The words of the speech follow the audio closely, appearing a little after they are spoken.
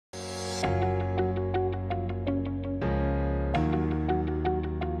Good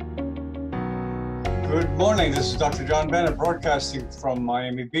morning. This is Dr. John Bennett broadcasting from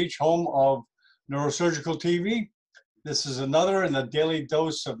Miami Beach, home of Neurosurgical TV. This is another in the daily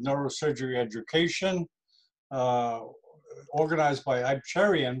dose of neurosurgery education, organized by Ib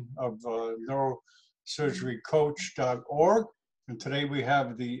Cherian of neurosurgerycoach.org. And today we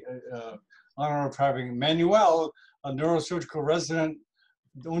have the honor of having Manuel, a neurosurgical resident,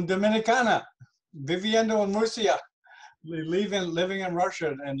 un Dominicana, viviendo en Murcia, living in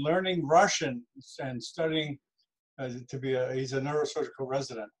Russia and learning Russian and studying he's a neurosurgical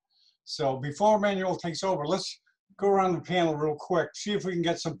resident. So before Manuel takes over, let's go around the panel real quick, see if we can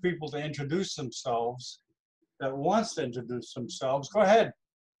get some people to introduce themselves that wants to introduce themselves. Go ahead.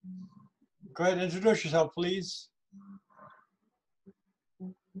 Go ahead, introduce yourself, please.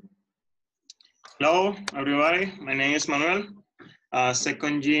 Hello, everybody. My name is Manuel,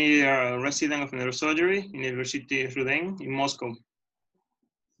 second year resident of Neurosurgery, University of Rudan in Moscow.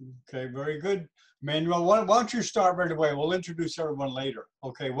 Okay, very good. Manuel, why don't you start right away? We'll introduce everyone later.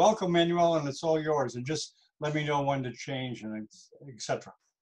 Okay, welcome, Manuel, and it's all yours. And just let me know when to change and etc.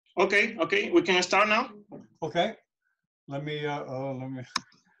 Okay, we can start now. Okay, let me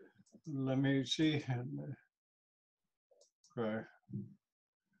see. Okay.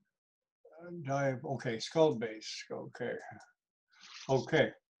 Okay, skull base. Okay.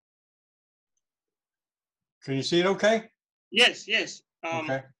 Okay. Can you see it okay? Yes.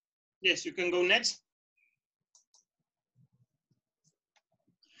 Okay. Yes, you can go next.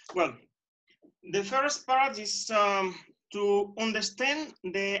 Well, the first part is to understand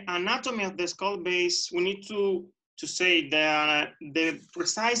the anatomy of the skull base. We need to say that the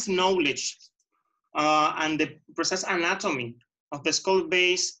precise knowledge and the precise anatomy of the skull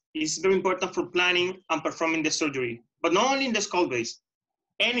base is very important for planning and performing the surgery, but not only in the skull base,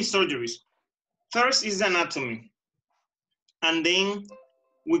 any surgeries. First is the anatomy, and then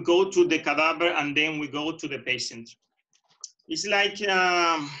we go to the cadaver, and then we go to the patient. It's like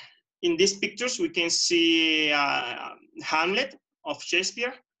in these pictures, we can see Hamlet of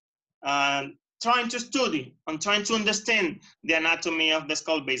Shakespeare, trying to study and trying to understand the anatomy of the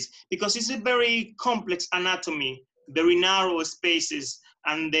skull base, because it's a very complex anatomy, very narrow spaces,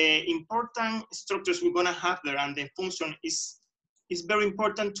 and the important structures we're gonna have there and the function is very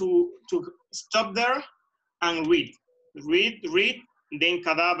important to stop there and read, then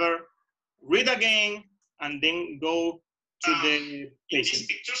cadaver, read again, and then go to the patient. In these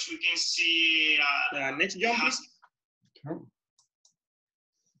pictures, we can see next jump, please. Sure.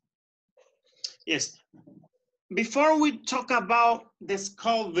 Yes. Before we talk about the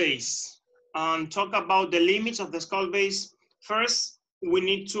skull base and talk about the limits of the skull base, first we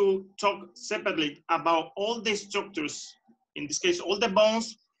need to talk separately about all the structures, in this case, all the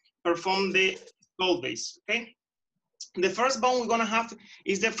bones perform the skull base, okay? The first bone we're gonna have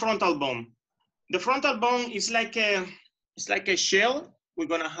is the frontal bone. The frontal bone is like a shell we're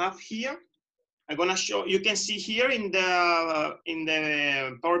gonna have here. I'm gonna show, you can see here in the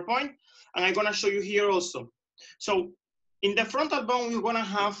PowerPoint, and I'm gonna show you here also. So in the frontal bone, we're gonna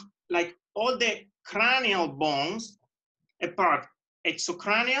have like all the cranial bones apart,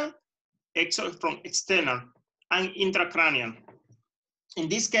 exocranial, from external, and intracranial. In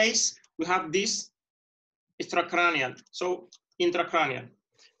this case, we have this extracranial, so intracranial.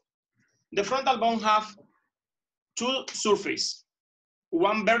 The frontal bone have two surfaces,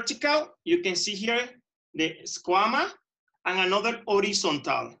 one vertical, you can see here the squama, and another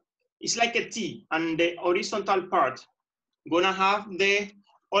horizontal. It's like a T, and the horizontal part gonna have the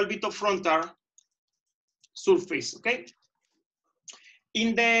orbitofrontal surface, okay?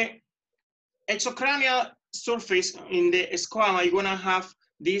 In the exocranial surface, in the squama, you're gonna have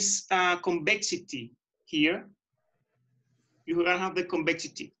this convexity here. You're gonna have the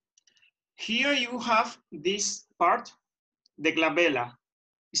convexity. Here you have this part, the glabella.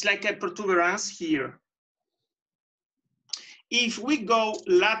 It's like a protuberance here. If we go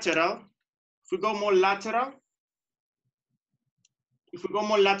lateral, if we go more lateral,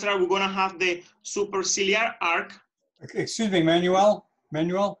 we're gonna have the superciliar arc. Excuse me, Manuel.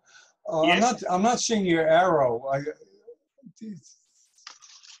 Yes? I'm not seeing your arrow.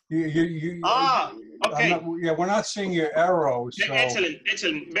 Okay. We're not seeing your arrow. So. Excellent.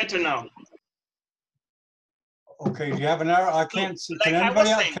 Better now. Okay, do you have an arrow? I can't see. Can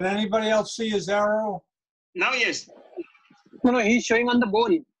anybody else see his arrow? Now, yes. No, he's showing on the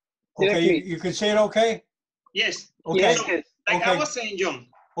bone. Okay, you can see it okay? Yes. Okay. Yes. Like I was saying,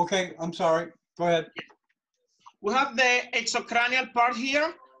 John. Okay, I'm sorry. Go ahead. We have the exocranial part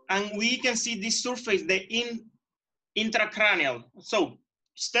here, and we can see this surface, the intracranial. So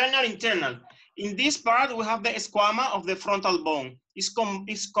External, internal. In this part, we have the squama of the frontal bone. It's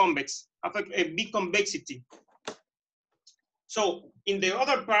convex, have a big convexity. So in the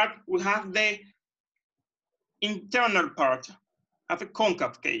other part, we have the internal part, have a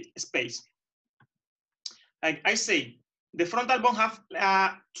concave space. Like I say, the frontal bone have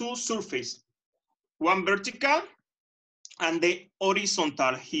two surfaces, one vertical and the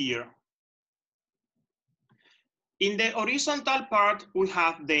horizontal here. In the horizontal part, we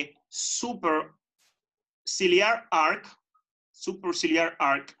have the superciliar arc,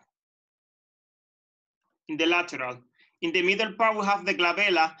 in the lateral. In the middle part, we have the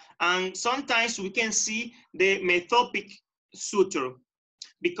glabella, and sometimes we can see the methopic suture,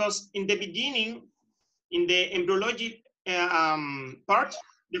 because in the beginning, in the embryology part,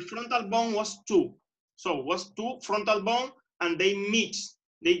 the frontal bone was two. So it was two frontal bone, and they meet,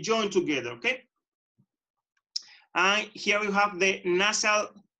 they join together, okay? And here we have the nasal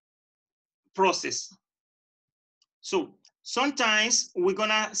process. So sometimes we're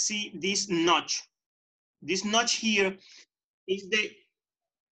gonna see this notch. This notch here is the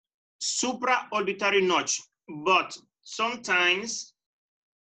supraorbitary notch, but sometimes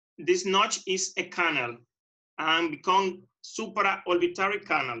this notch is a canal and become supraorbitary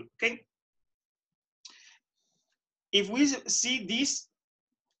canal, okay? If we see this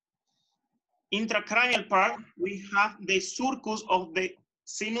intracranial part, we have the surcus of the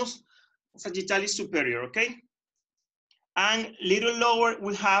sinus sagittalis superior, okay? And little lower,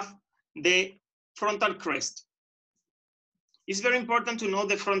 we have the frontal crest. It's very important to know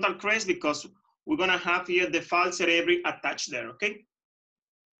the frontal crest because we're gonna have here the falx cerebri attached there, okay?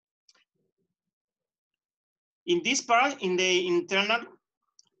 In this part, in the internal,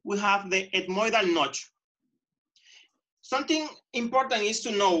 we have the ethmoidal notch. Something important is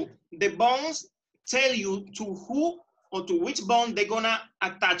to know the bones tell you to who or to which bone they're gonna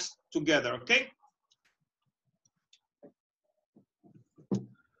attach together, okay?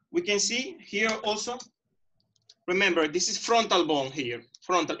 We can see here also, remember, this is frontal bone here,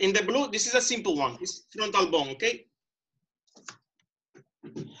 frontal. In the blue, this is a simple one, it's frontal bone, okay?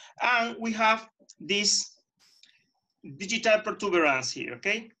 And we have this digital protuberance here,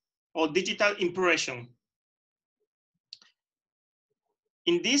 okay? Or digital impression.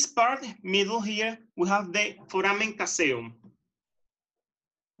 In this part, middle here, we have the foramen caseum.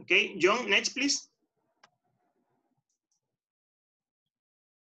 Okay, John, next please.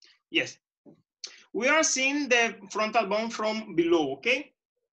 Yes, we are seeing the frontal bone from below, okay?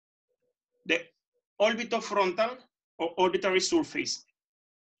 The orbitofrontal or orbitary surface.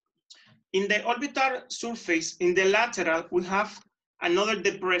 In the orbital surface, in the lateral, we have another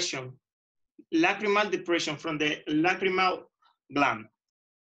depression, lacrimal depression from the lacrimal gland.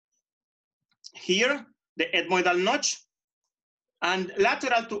 Here, the ethmoidal notch, and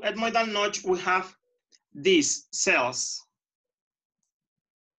lateral to ethmoidal notch, we have these cells,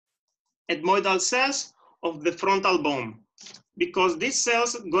 ethmoidal cells of the frontal bone, because these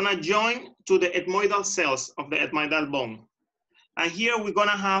cells are gonna join to the ethmoidal cells of the ethmoidal bone. And here we're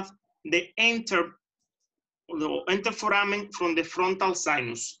gonna have the interforamen from the frontal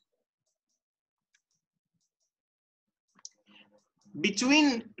sinus.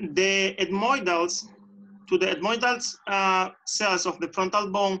 Between the ethmoidals to the ethmoidal cells of the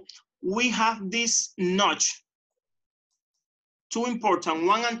frontal bone, we have this notch. Two important,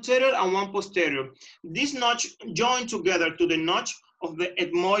 one anterior and one posterior. This notch join together to the notch of the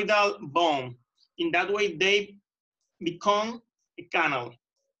ethmoidal bone. In that way, they become a canal,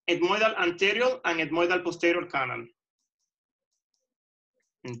 ethmoidal anterior and ethmoidal posterior canal.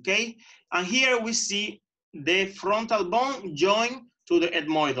 Okay, and here we see the frontal bone join to the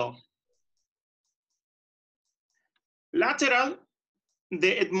ethmoidal. Lateral,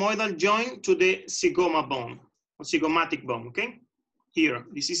 the ethmoidal join to the zygoma bone, or zygomatic bone, okay? Here,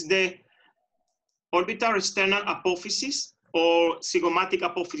 this is the orbital external apophysis or zygomatic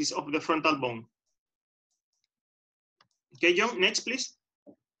apophysis of the frontal bone. Okay, John, next, please.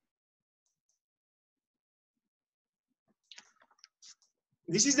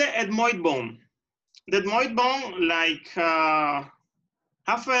 This is the ethmoid bone. The ethmoid bone, like,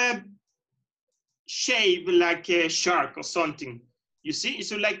 have a shape like a shark or something. You see,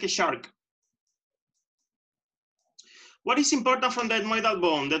 it's like a shark. What is important from the ethmoidal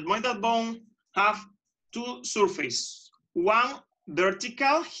bone? The ethmoidal bone have two surfaces. One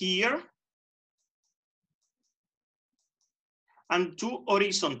vertical here, and two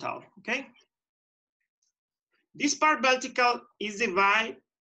horizontal, okay? This part vertical is divided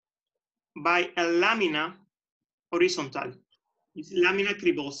by a lamina horizontal. It's lamina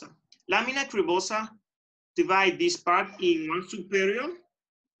cribosa. Lamina cribosa divide this part in one superior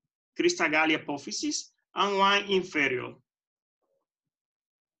crista galli apophysis, and one inferior.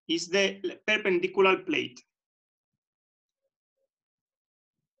 Is the perpendicular plate.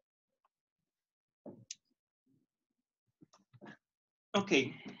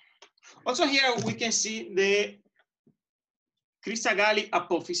 Okay. Also here we can see the crista galli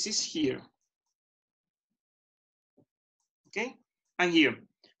apophysis here. Okay, and here.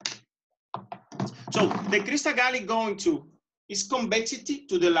 So the crista galli going to is convexity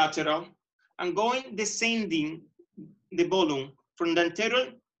to the lateral and going descending the volume from the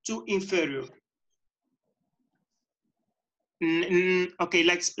anterior to inferior. Okay,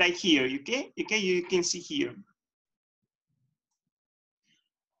 like here, okay? Okay, you can see here.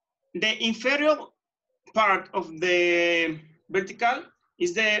 The inferior part of the vertical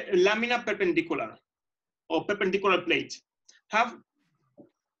is the lamina perpendicular or perpendicular plate. Have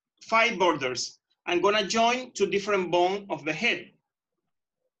 5 borders. I'm gonna join 2 different bones of the head.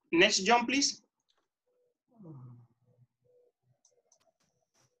 Next jump, please.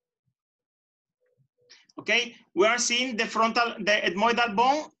 Okay, we are seeing the ethmoidal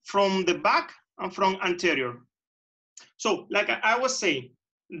bone from the back and from anterior. So, like I was saying,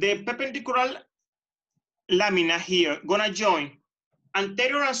 the perpendicular lamina here gonna join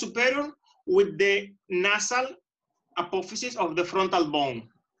anterior and superior with the nasal apophysis of the frontal bone.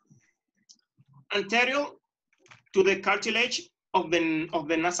 Anterior to the cartilage of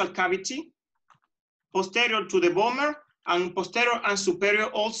the nasal cavity, posterior to the vomer, and posterior and superior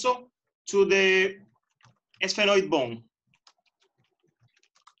also to the sphenoid bone.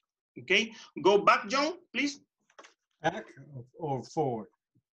 Okay, go back, John, please. Back or forward?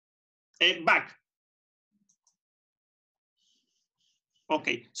 Back.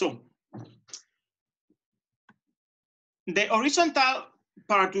 Okay, so the horizontal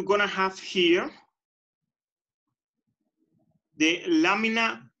part we're gonna have here, the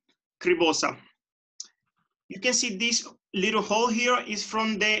lamina cribosa. You can see this little hole here is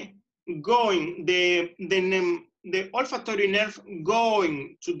from the olfactory nerve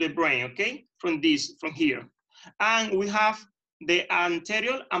going to the brain, okay? From here. And we have the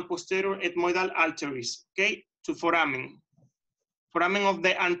anterior and posterior ethmoidal arteries, okay? To foramen. Foramen of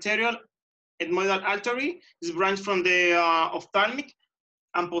the anterior ethmoidal artery is branched from the ophthalmic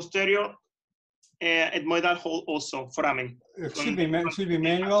and posterior ethmoidal hole also, foramen. Excuse me,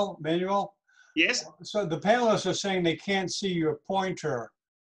 Manuel. Yes. So the panelists are saying they can't see your pointer.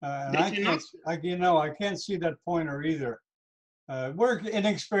 And I can't see that pointer either. We're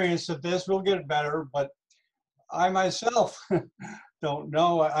inexperienced at this. We'll get better, but I myself don't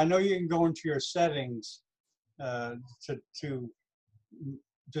know. I know you can go into your settings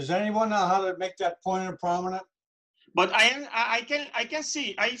does anyone know how to make that pointer prominent? But I can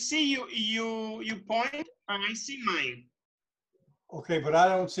see. I see you point and I see mine. Okay, but I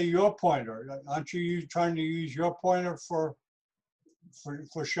don't see your pointer. Aren't you trying to use your pointer for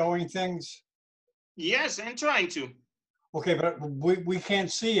showing things? Yes, I'm trying to. Okay, but we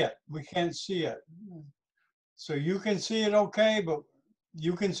can't see it. We can't see it. So you can see it okay, but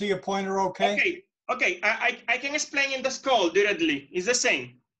you can see a pointer okay? Okay. I can explain in the skull directly. It's the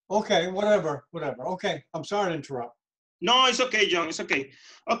same. Okay, whatever. Okay, I'm sorry to interrupt. No, it's okay, John. It's okay.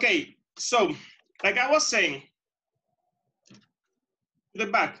 Okay, so like I was saying, the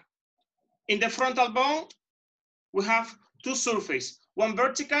back. In the frontal bone, we have 2 surfaces, one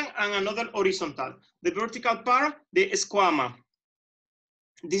vertical and another horizontal. The vertical part, the squama.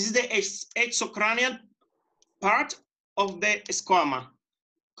 This is the exocranial part of the squama,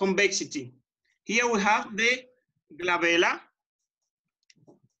 convexity. Here we have the glabella.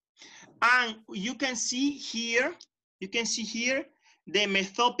 And you can see here the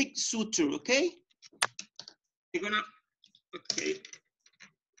methopic suture, okay? Okay.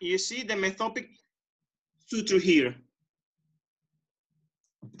 You see the methopic suture here.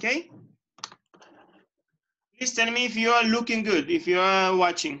 Okay? Please tell me if you are looking good, if you are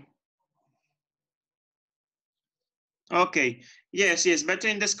watching. Okay, yes, better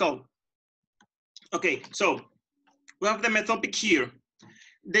in the skull. Okay, so we have the methopic here.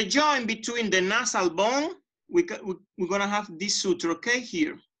 The joint between the nasal bone, we're gonna have this suture, okay,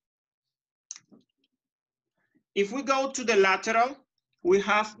 here. If we go to the lateral, we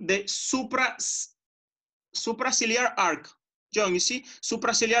have the supraciliar arc. John, you see,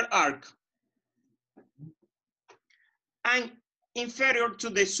 supraciliar arc. And inferior to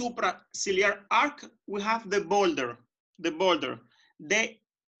the supraciliar arc, we have the boulder, the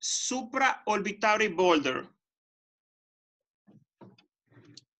supraorbitary boulder.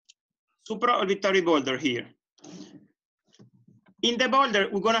 Supraorbitary boulder here. In the boulder,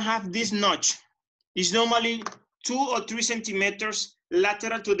 we're gonna have this notch. It's normally 2 or 3 centimeters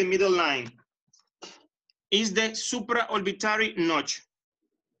lateral to the middle line is the supraorbitary notch.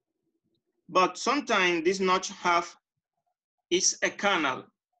 But sometimes this notch is a canal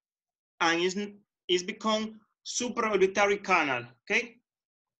and is become supraorbitary canal, okay?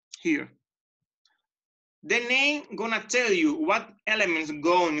 Here. The name gonna tell you what elements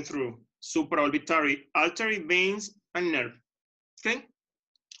going through supraorbitary artery, veins, and nerve, okay?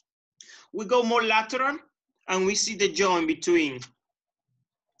 We go more lateral and we see the joint between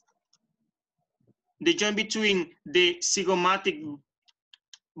the zygomatic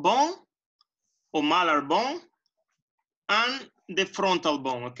bone or malar bone and the frontal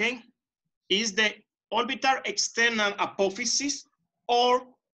bone, okay? Is the orbital external apophysis or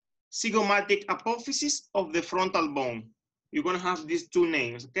zygomatic apophysis of the frontal bone. You're gonna have these two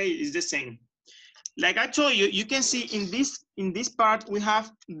names, okay? It's the same. Like I told you, you can see in this part, we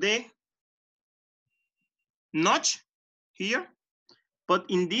have the notch here, but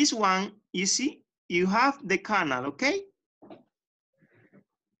in this one, you see, you have the canal, okay?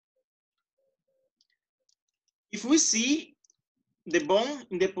 If we see the bone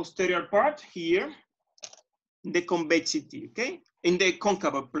in the posterior part here, the convexity, okay? In the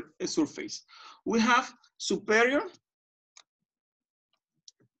concave surface, we have superior,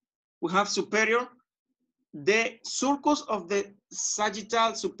 the sulcus of the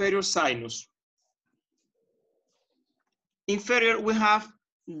sagittal superior sinus. Inferior, we have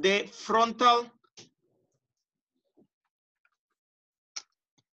the frontal,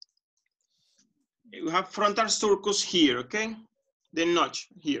 sulcus here, okay? The notch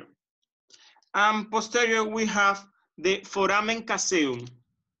here. And posterior, we have the foramen caseum.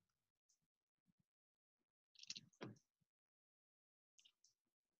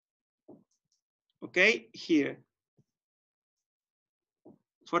 Okay, here.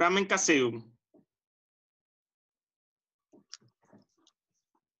 Foramen caseum.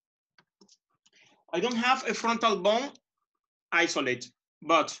 I don't have a frontal bone isolate,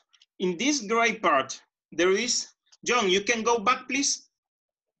 but in this gray part, there is, John, you can go back, please.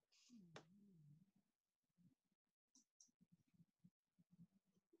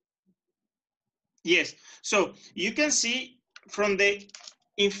 Yes, so you can see from the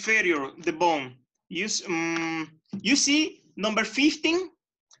inferior, the bone, you see number 15.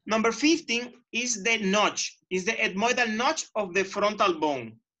 Number 15 is the notch, is the ethmoidal notch of the frontal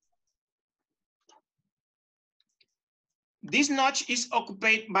bone. This notch is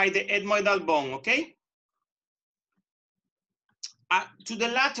occupied by the ethmoidal bone, okay? To the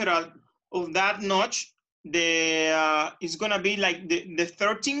lateral of that notch, it's gonna be like the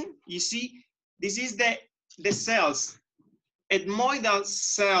 13, you see, this is the cells, ethmoidal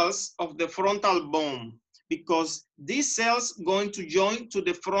cells of the frontal bone, because these cells going to join to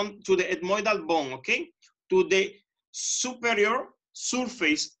the ethmoidal bone, okay? To the superior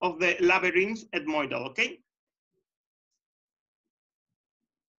surface of the labyrinth ethmoidal, okay?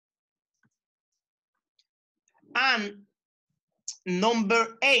 And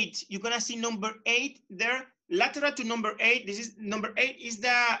number 8, you're gonna see number 8 there, lateral to number 8. This is number 8 is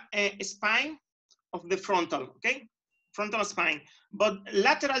the spine of the frontal, okay? Frontal spine. But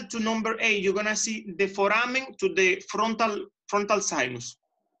lateral to number 8, you're gonna see the foramen to the frontal sinus.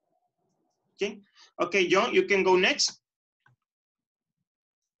 Okay, okay, John, you can go next.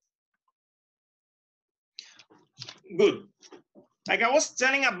 Good. Like I was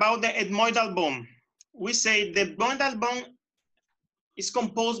telling about the ethmoidal bone, we say the ethmoidal bone is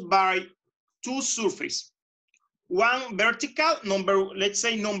composed by two surfaces. One vertical, let's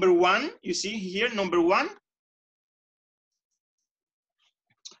say number 1, you see here, number 1.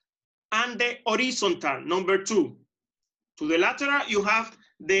 And the horizontal, number 2. To the lateral, you have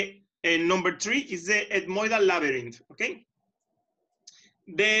the number 3 is the ethmoidal labyrinth, okay?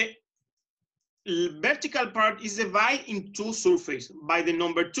 The vertical part is divided in two surfaces by the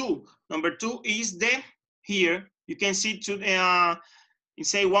number 2. Number 2 is here, you can see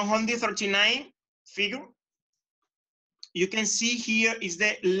say 139 figure. You can see here is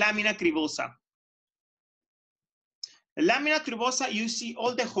the lamina cribosa. The lamina cribosa, you see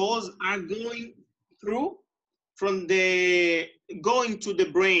all the holes are going through from going to the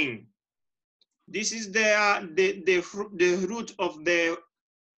brain. This is the root of the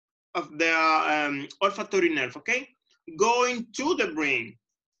olfactory nerve, okay? Going to the brain.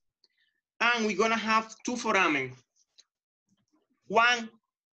 And we're gonna have two foramen. One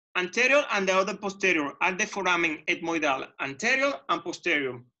anterior and the other posterior are the foramen ethmoidal, anterior and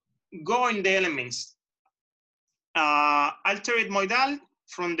posterior. Going the elements. Anterior ethmoidal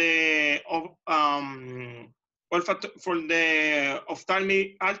from the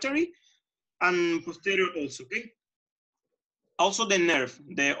ophthalmic artery and posterior also, okay? Also the nerve,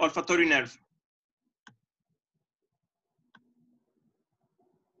 the olfactory nerve.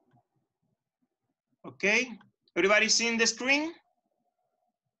 Okay, everybody seeing the screen?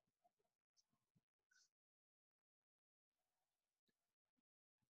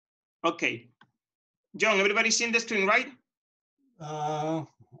 Okay, John, everybody seeing the screen, right?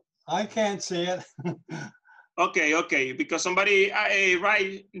 I can't see it. Okay, okay, because somebody,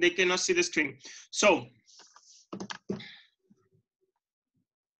 right, they cannot see the screen. So,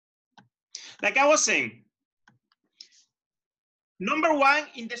 like I was saying, number one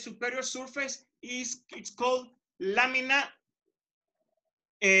in the superior surface it's called lamina.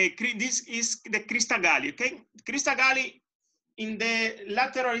 This is the crista galli, okay? Crista galli in the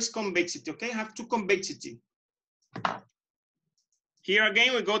lateral is convexity, okay? Have two convexity. Here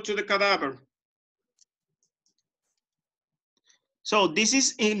again, we go to the cadaver. So this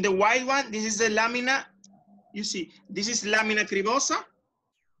is in the white one, this is the lamina. You see, this is lamina cribosa,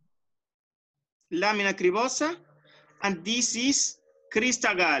 and this is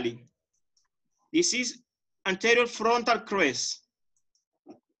crista galli. This is anterior frontal crest.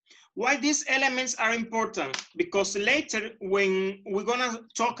 Why these elements are important? Because later, when we're gonna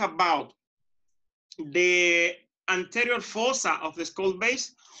talk about the anterior fossa of the skull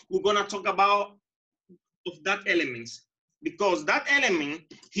base, we're gonna talk about of that elements. Because that element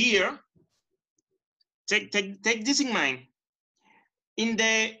here, take this in mind. In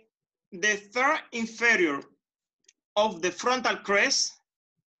the third inferior of the frontal crest,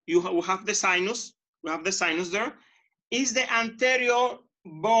 you have the sinus. We have the sinus there. Is the anterior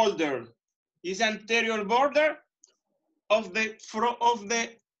border. Is anterior border of the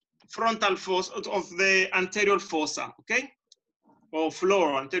frontal fossa of the anterior fossa. Okay, or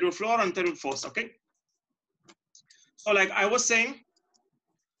floor, anterior fossa. Okay. So, like I was saying,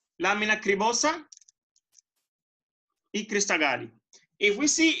 lamina cribosa y crista galli. If we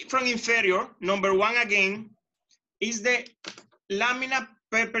see from inferior, number one again is the lamina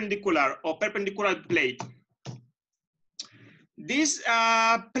perpendicular or perpendicular plate. This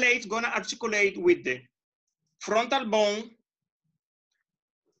plate gonna articulate with the frontal bone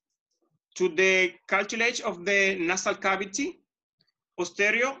to the cartilage of the nasal cavity,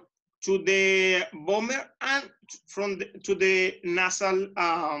 posterior to the vomer, and to the nasal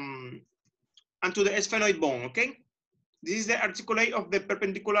and to the sphenoid bone. Okay, this is the articulate of the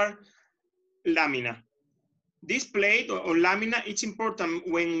perpendicular lamina. This plate or lamina, it's important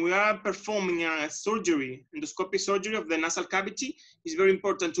when we are performing a surgery, endoscopic surgery of the nasal cavity. It's very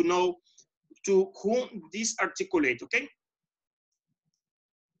important to know to whom this articulate, okay?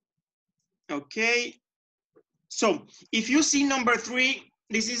 Okay, so if you see number 3,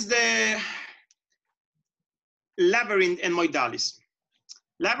 this is the labyrinth and moidalis.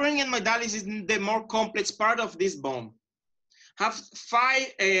 Labyrinth and moidalis is the more complex part of this bone. Have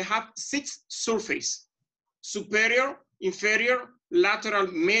 6 surface. Superior, inferior, lateral,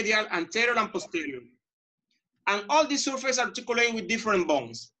 medial, anterior, and posterior. And all these surfaces articulate with different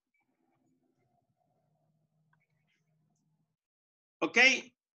bones.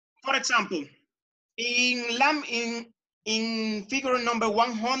 Okay, for example, in figure number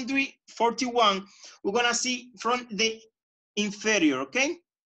 141, we're gonna see from the inferior, okay?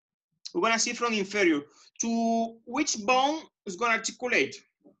 We're gonna see from inferior to which bone is gonna articulate.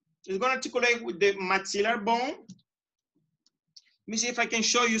 It's going to articulate with the maxillary bone. Let me see if I can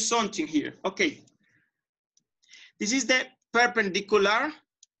show you something here. Okay. This is the perpendicular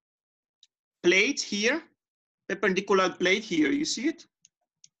plate here. Perpendicular plate here. You see it?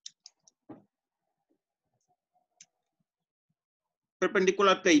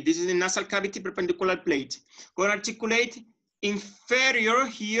 Perpendicular plate. This is the nasal cavity perpendicular plate. Going to articulate inferior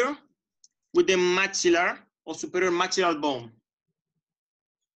here with the maxillary or superior maxillary bone.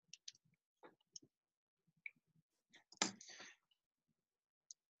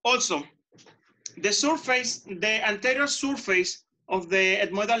 Also, the surface, the anterior surface of the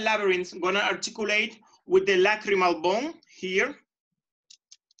ethmoidal labyrinth gonna articulate with the lacrimal bone here.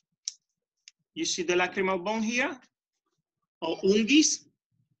 You see the lacrimal bone here, or ungis.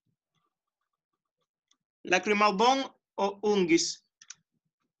 Lacrimal bone or ungis.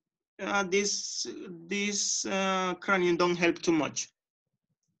 This cranium don't help too much.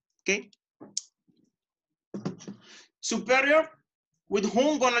 Okay. Superior, with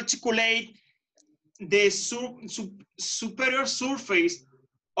whom gonna articulate the superior surface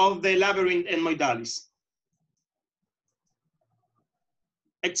of the labyrinth and moidalis.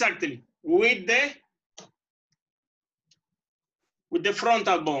 Exactly, with the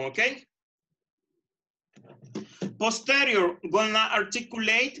frontal bone, okay? Posterior gonna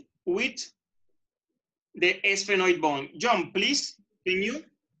articulate with the sphenoid bone. John, please, can you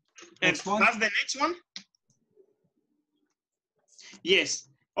Next one. pass the next one? Yes.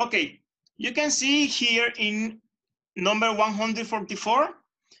 Okay. You can see here in number 144,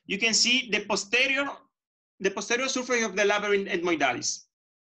 you can see the posterior surface of the labyrinth ethmoidalis.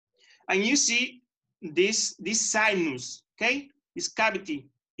 And you see this sinus, okay? This cavity,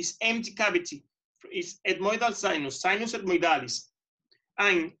 this empty cavity, is ethmoidal sinus ethmoidalis.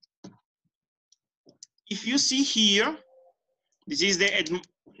 And if you see here, this is the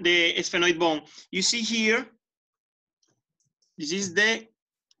sphenoid bone. You see here, this is the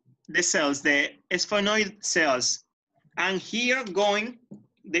cells, the sphenoid cells. And here going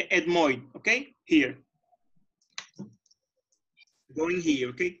the ethmoid, okay? Here. Going here,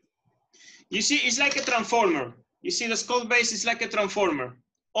 okay? You see, it's like a transformer. You see the skull base is like a transformer.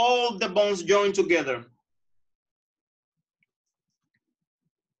 All the bones join together.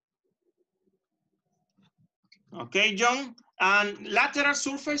 Okay, John? And lateral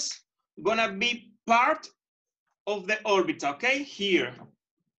surface gonna be part of the orbit, okay? Here.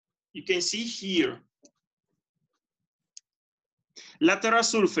 You can see here. Lateral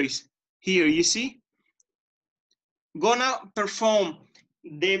surface, here, you see? Gonna perform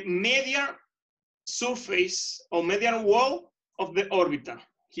the medial surface or medial wall of the orbita,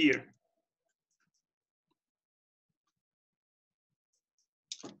 here.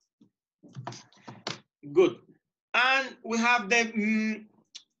 Good. And we have the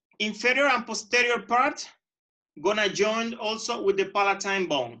inferior and posterior part gonna join also with the palatine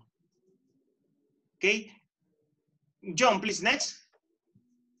bone. Okay. John, please, next.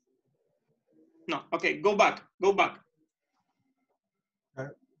 No, okay, go back, go back.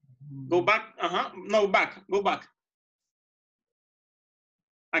 Go back, no, back, go back.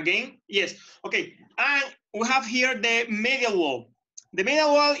 Again, yes, okay. And we have here the medial wall. The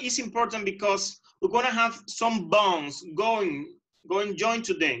medial wall is important because we're gonna have some bones going joined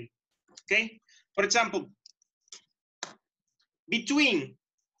to them, okay? For example, between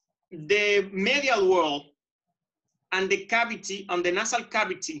the medial wall and the cavity, and the nasal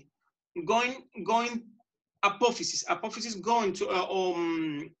cavity, going apophysis going to,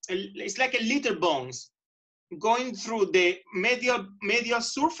 it's like a little bones going through the medial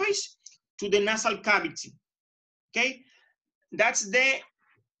surface to the nasal cavity, okay? That's the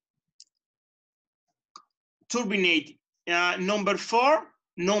turbinate, number 4,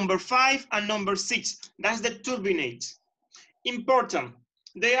 number 5, and number 6. That's the turbinate. Important,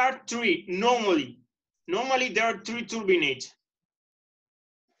 there are 3 normally. Normally there are 3 turbinates.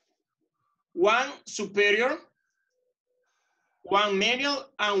 1 superior, 1 medial,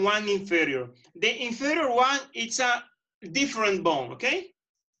 and 1 inferior. The inferior one, it's a different bone, okay?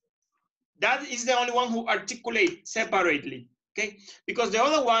 That is the only one who articulates separately, okay? Because the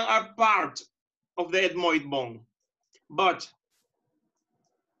other one are part of the ethmoid bone. But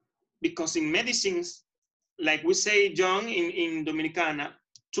because in medicines, like we say, John, in Dominicana,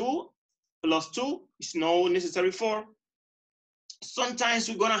 2 plus 2 is not necessary 4. Sometimes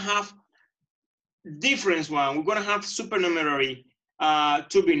we're gonna have different one. We're gonna have supernumerary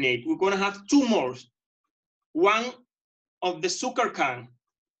turbinate. We're gonna have 2 more. One of the sugar cane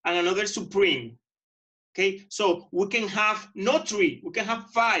and another supreme. Okay, so we can have not 3, we can have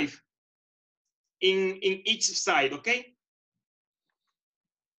 5 in each side, okay?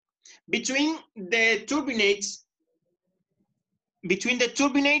 Between the turbinates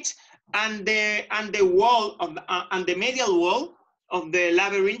and the wall of and the medial wall of the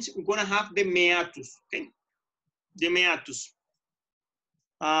labyrinth, we're gonna have the meatus, okay? The meatus.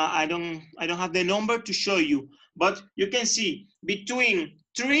 I don't have the number to show you, but you can see between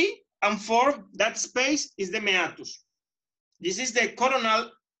 3 and 4, that space is the meatus. This is the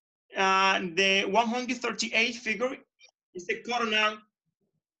coronal, the 138 figure is the coronal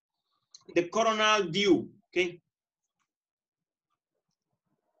view, okay?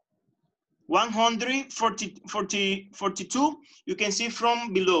 142, you can see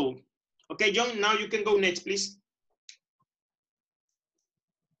from below. Okay, John, now you can go next, please.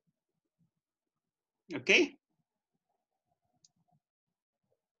 Okay.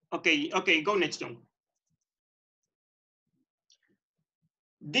 Okay, go next, John.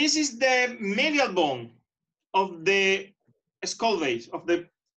 This is the medial bone of the skull base of the.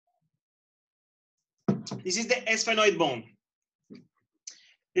 This is the sphenoid bone.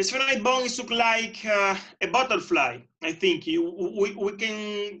 The sphenoid bone is look like a butterfly. I think we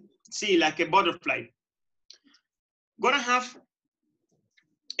can see like a butterfly. Gonna have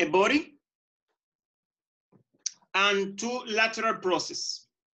a body and 2 lateral processes.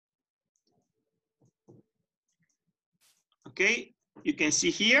 Okay, you can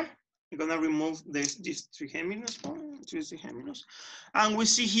see here I'm gonna remove these trigeminus, and we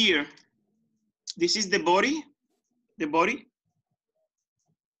see here, this is the body,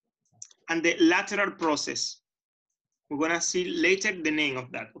 and the lateral process. We're gonna see later the name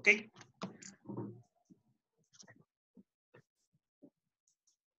of that, okay?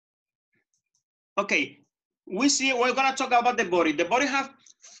 Okay, we're gonna talk about the body. The body have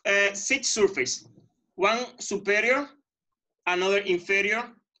 6 surfaces, one superior, another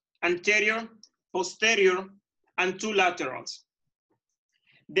inferior, anterior, posterior, and 2 laterals.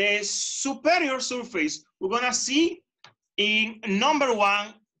 The superior surface, we're gonna see in number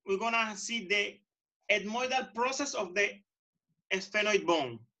 1, we're gonna see the ethmoidal process of the sphenoid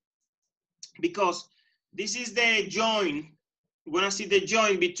bone, because this is the joint. We're gonna see the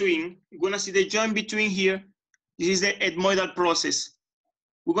joint between, here. This is the ethmoidal process.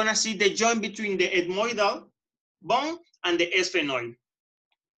 We're gonna see the joint between the ethmoidal bone and the sphenoid.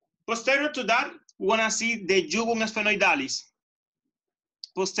 Posterior to that, we're gonna see the jugum sphenoidalis.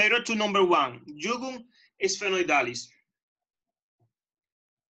 Posterior to number 1, jugum sphenoidalis.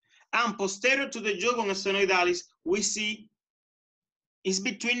 And posterior to the jugum sphenoidalis, we see is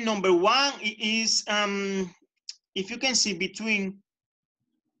between number 1 is if you can see between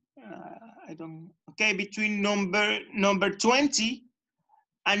between number 20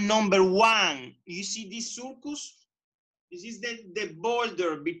 and number 1. You see this sulcus? This is the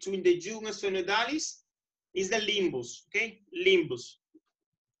border between the jugum sphenoidalis, is the limbus, okay? Limbus.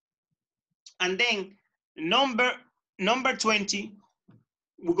 And then number 20,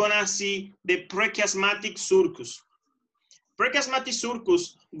 we're gonna see the prechiasmatic sulcus. Prechiasmatic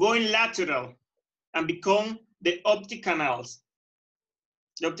sulcus going lateral and become the optic canals.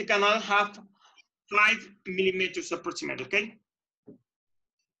 The optic canal have 5 millimeters approximately, okay?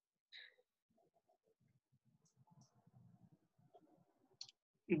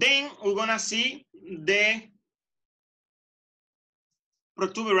 Then we're gonna see the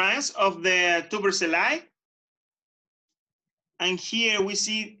protuberance of the tubercelli. And here we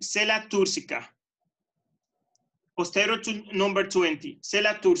see sella turcica. Posterior to number 20,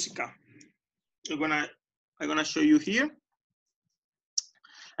 sella turcica. I'm gonna show you here.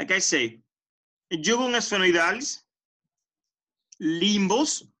 Like I say, jugum sphenoidalis,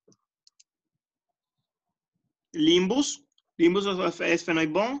 limbus of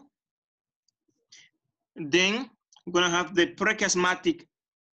sphenoid bone. Then we're gonna have the prechiasmatic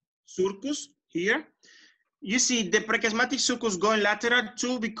sulcus here. You see the prechiasmatic sulcus going lateral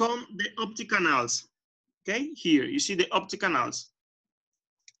to become the optic canals. Okay, here you see the optic canals.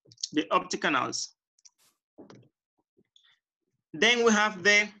 The optic canals. Then we have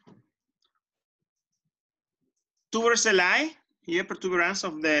the tubercelli, here protuberance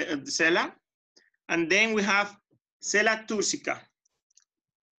of the sella. And then we have sella turcica.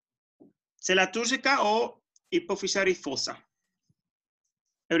 Sella turcica or hypophyseal fossa.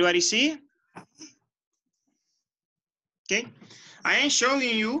 Everybody see? Okay, I am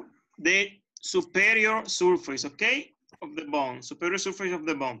showing you the superior surface, okay, of the bone, superior surface of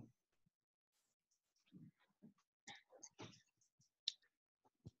the bone.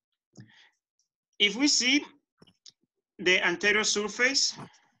 If we see the anterior surface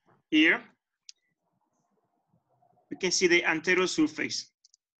here, we can see the anterior surface.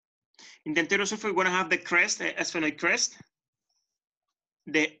 In the anterior surface, we're gonna have the crest, the sphenoid crest,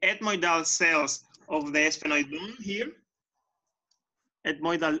 the ethmoidal cells of the sphenoid bone here,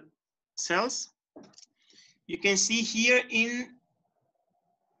 ethmoidal cells. You can see here in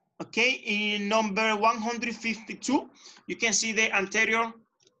number 152, you can see the anterior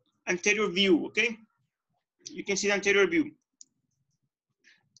view, okay? You can see the anterior view.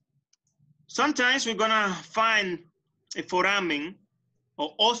 Sometimes we're gonna find a foramen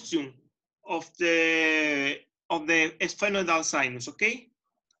or ostium of the sphenoidal sinus, okay?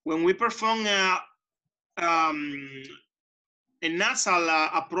 When we perform a nasal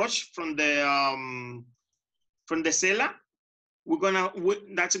approach from the sella,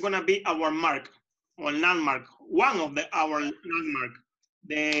 that's gonna be our mark or landmark, one of our landmark,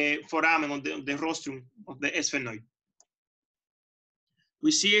 the foramen of the rostrum of the sphenoid.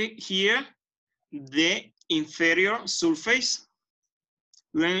 We see here the inferior surface.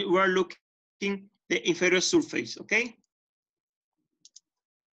 We are looking the inferior surface, okay?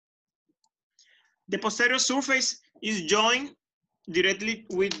 The posterior surface is joined directly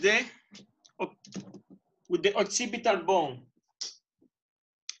with the occipital bone.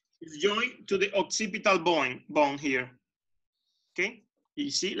 It's joined to the occipital bone here. Okay,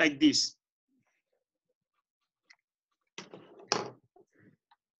 you see like this.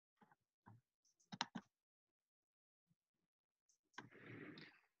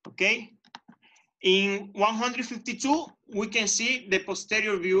 Okay. In 152, we can see the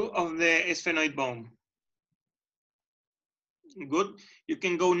posterior view of the sphenoid bone. Good. You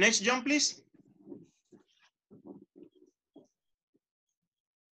can go next, John, please.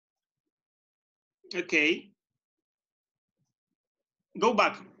 Okay. Go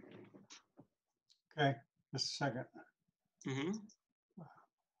back. Okay, just a second. Mm-hmm.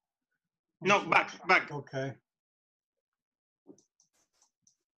 No, back. Okay.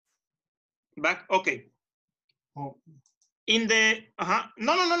 Back. Okay. Oh, In the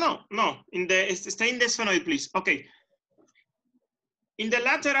no. In the stay in the sphenoid, please. Okay. In the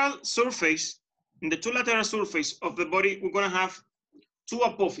lateral surface, in the two lateral surface of the body, we're gonna have two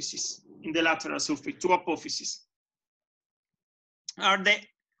apophyses in the lateral surface. Two apophyses. Are the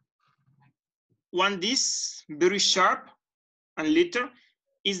one this very sharp and little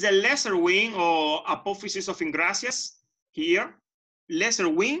is the lesser wing or apophysis of Ingracias here, lesser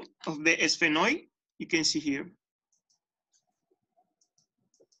wing of the sphenoid. You can see here,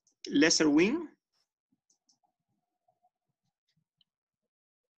 lesser wing.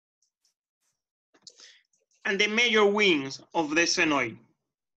 And the major wings of the sphenoid.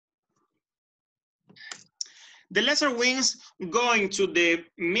 The lesser wings going to the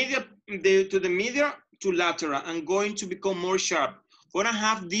medial, to lateral and going to become more sharp. Gonna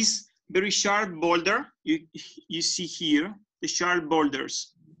have this very sharp boulder. You see here, the sharp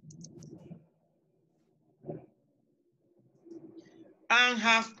boulders. And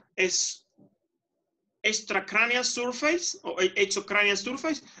have a extracranial surface or exocranial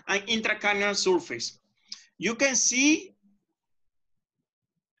surface and intracranial surface. You can see,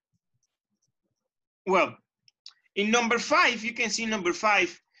 well, in number 5, you can see number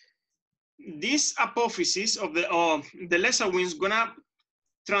 5, this apophysis of the lesser wings gonna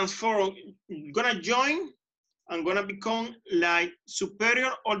transform, gonna join and gonna become like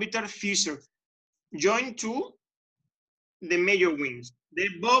superior orbital fissure, join to the major wings. They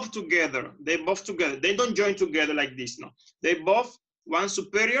both together. They don't join together like this, no. They both, one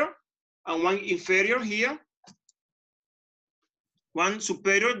superior and one inferior here. One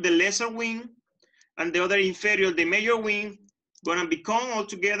superior, the lesser wing, and the other inferior, the major wing, gonna become all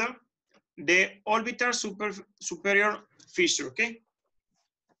together the orbital superior fissure, okay?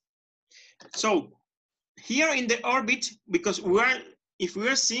 So here in the orbit, because if we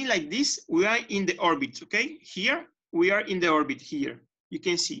are seeing like this, we are in the orbit, okay? Here, we are in the orbit here. You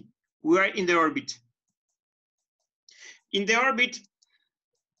can see, we are in the orbit. In the orbit,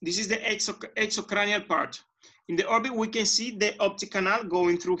 this is the exocranial part. In the orbit, we can see the optic canal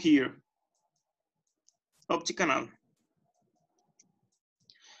going through here. Optic canal.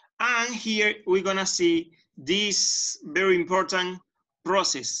 And here we're gonna see this very important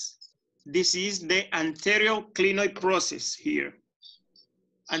process. This is the anterior clinoid process here.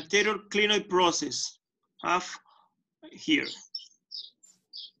 Anterior clinoid process have here.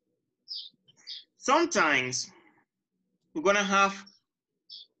 Sometimes we're gonna have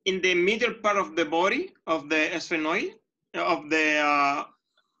in the middle part of the body of the sphenoid, of the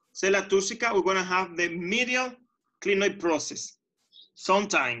sella turcica, we're gonna have the medial clinoid process.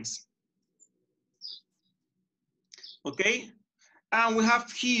 Sometimes. Okay, and we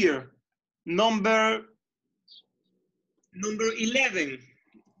have here number 11.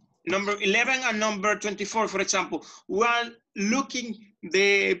 Number 11 and number 24, for example, we are looking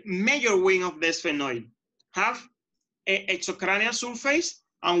the major wing of the sphenoid. Have an exocranial surface,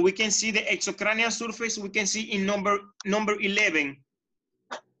 and we can see the exocranial surface, we can see in number 11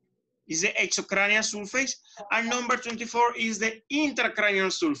 is the exocranial surface, and number 24 is the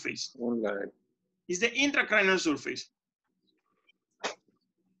intracranial surface. Okay. Is the intracranial surface.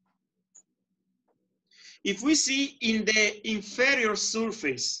 If we see in the inferior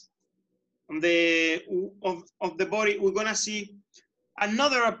surface of the body, we're gonna see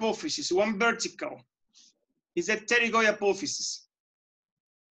another apophysis, one vertical. Is the pterygoid apophysis.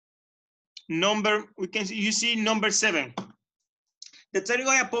 We can see, you see number 7. The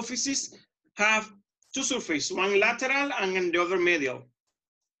pterygoid apophysis have two surfaces, one lateral and the other medial.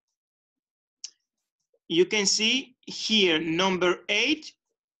 You can see here number 8,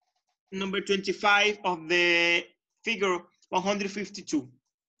 number 25 of the figure 152.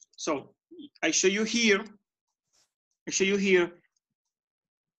 So I show you here. This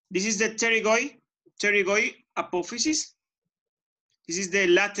is the pterygoid apophysis. This is the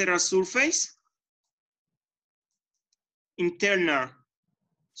lateral surface, internal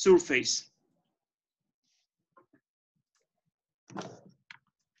surface.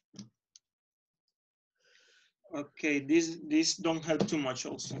 Okay, this don't help too much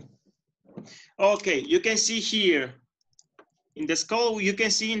also. Okay, you can see here In the skull, you can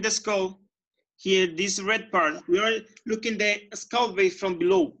see in the skull here, this red part, we are looking the skull base from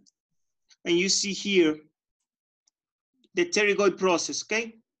below. And you see here the pterygoid process,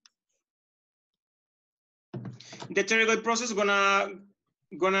 okay? The pterygoid process gonna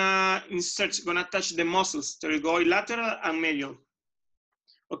touch the muscles, pterygoid lateral and medial.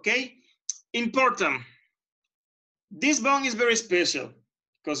 Okay, important. This bone is very special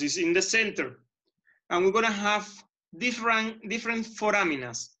because it's in the center, and we're gonna have different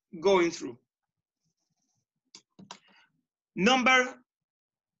foraminas going through.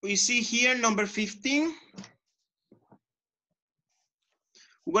 We see here number 15.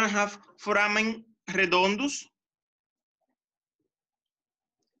 We're gonna have foramen redondus.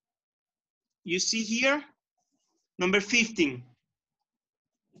 You see here, number 15.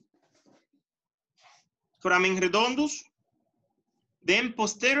 Foramen redondus. Then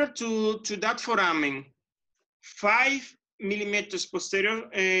posterior to that foramen, 5 millimeters posterior,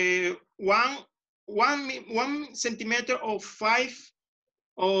 1 centimeter of 5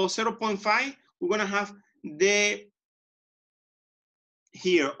 or 0.5, we're gonna have the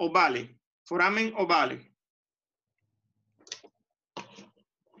here, ovale, foramen ovale.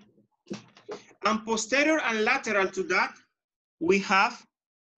 And posterior and lateral to that, we have,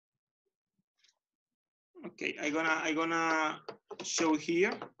 okay, I'm gonna show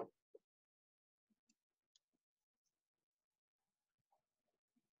here.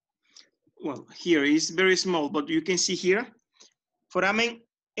 Well, here is very small, but you can see here, foramen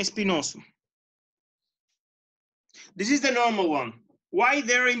espinoso. This is the normal one. Why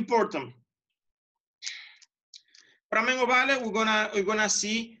they're important? Foramen ovale, we're gonna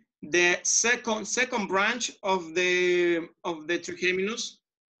see the second branch of the trigeminus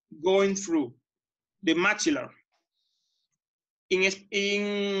going through the maxilla. In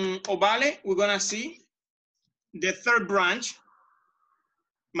ovale, we're gonna see the third branch,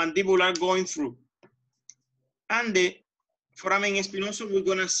 mandibular, going through. And the foramen espinoso, we're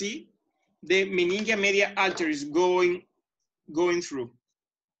gonna see the meningia media arteries going through.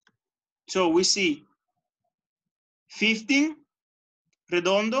 So we see 15,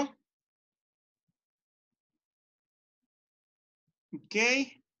 redondo.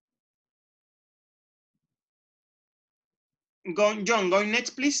 Okay. John, going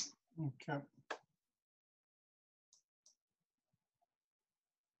next, please. Okay.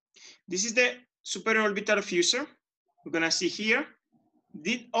 This is the superior orbital fusor. We're gonna see here.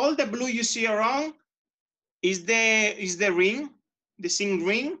 All the blue you see around is the ring, the zinc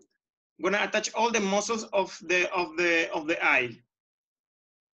ring. We're gonna attach all the muscles of the eye.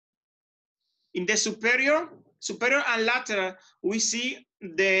 In the superior and lateral, we see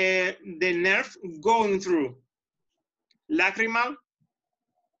the nerve going through lacrimal,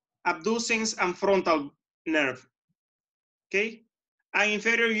 abducens, and frontal nerve. Okay, and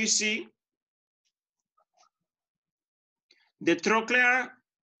inferior you see the trochlear.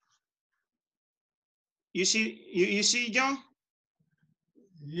 You see, John?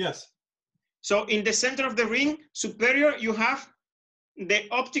 Yes. So in the center of the ring, superior, you have the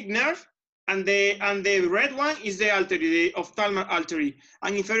optic nerve, and the red one is the artery, the ophthalmic artery.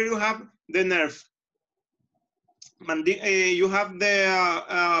 And inferior, you have the nerve. You have the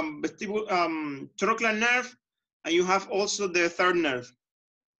trochlear nerve, and you have also the third nerve.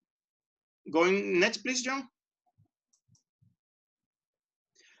 Going next, please, John.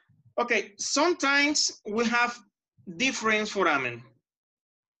 Okay, sometimes we have different foramen,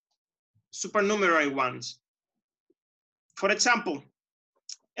 supernumerary ones. For example,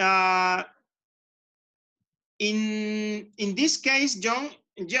 in this case, John,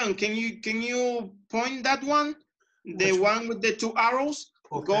 can you point that one, the one with the 2 arrows?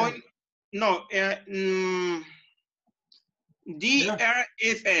 Okay. Going? No,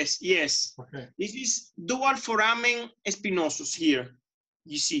 DRFS. Yes. Okay. This is dual foramen espinosus here.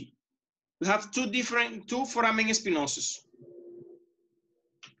 You see. We have two foramen espinosus.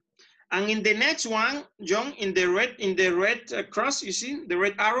 And in the next one, John, in the red cross, you see the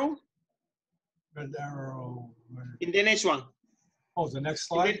red arrow? Red arrow. In the next one. Oh, the next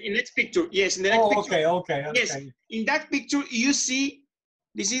slide? In the next picture, yes. In the next picture. Okay. Yes, in that picture, you see,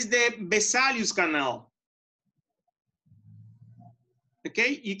 this is the Vesalius canal.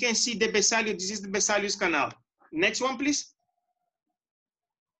 Okay, you can see the Vesalius, this is the Vesalius canal. Next one, please.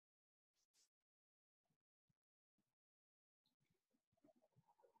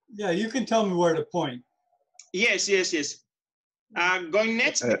 Yeah, you can tell me where to point. Yes. Going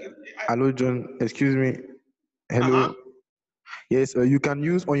next. Hello, John. Excuse me. Hello. Yes, you can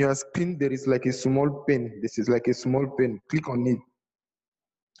use on your screen. There is like a small pen. This is like a small pen. Click on it.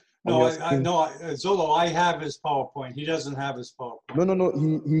 on No, your screen. Zolo, I have his PowerPoint. He doesn't have his PowerPoint.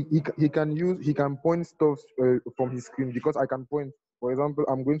 No. He can point stuff from his screen because I can point. For example,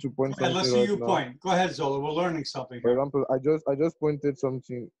 I'm going to point And something let's see right you now. point. Go ahead, Zolo. We're learning something For here. example, I just pointed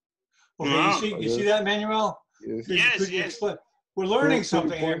something. Okay, Wow. you see that, Manuel? Yes. Could you Yes. explain? We're learning So you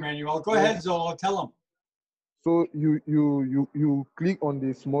something here, point- Manuel. Go yes. ahead, Zolo. Tell him. So you click on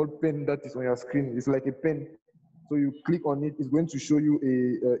the small pen that is on your screen. It's like a pen. So you click on it. It's going to show you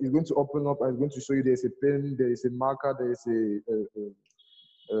it's going to open up and it's going to show you there's a pen, there is a marker, there is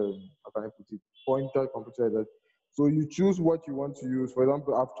how can I put it? Pointer, computer like that. So you choose what you want to use. For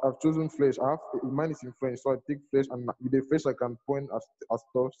example, I've chosen Flash. Mine is in French, so I take Flash, and with the Flash I can point at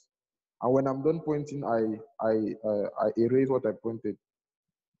stuff. And when I'm done pointing, I erase what I pointed.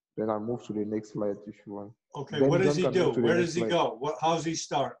 Then I move to the next slide if you want. Okay, Then what does John he can do? move to the Where next does he slide. go? How does he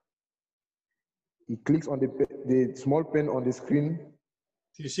start? He clicks on the small pen on the screen.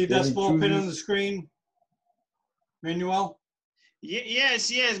 Do you see Then that he small pin on chooses- the screen, Manuel?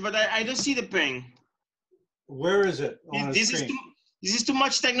 Yes, but I don't see the pen. Where is it on the This screen? is too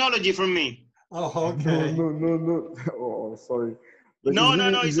much technology for me. Oh, No, okay. no. Oh, sorry. But No,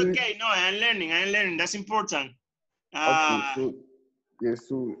 it's it's really- okay. No, I'm learning. That's important. Okay, so yes,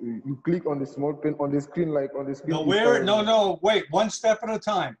 so you click on the small pen on the screen, like on the screen. No, is, where? No, wait, one step at a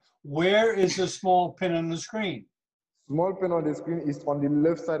time. Where is the small pin on the screen? Small pen on the screen is on the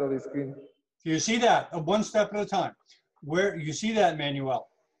left side of the screen. Do you see that? One step at a time. Where you see that, Manuel?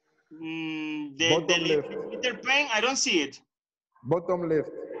 Bottom left. Little pen, I don't see it. Bottom left.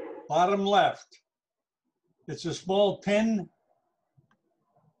 Bottom left. It's a small pin.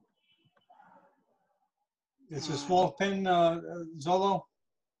 It's a small pin, Zolo.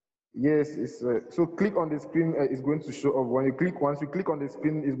 Yes, it's so click on the screen. It's going to show up when you click. Once you click on the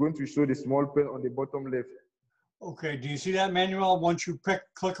screen, it's going to show the small pen on the bottom left. Okay, do you see that, Manuel? Once you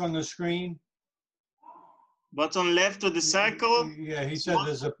click on the screen. Bottom left of the circle. Yeah, he said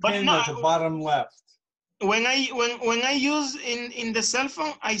there's a But pin no, at the bottom left. When I use in the cell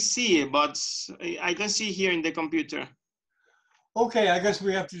phone, I see it, but I don't see here in the computer. Okay, I guess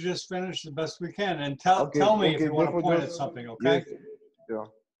we have to just finish the best we can and tell me if you want to therefore point at just- something, okay? Yes, yeah.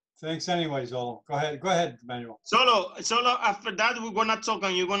 Thanks anyway, Zolo. Go ahead, Manuel. Solo, after that, we're gonna talk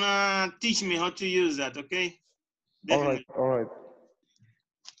and you're gonna teach me how to use that, okay? Definitely. All right.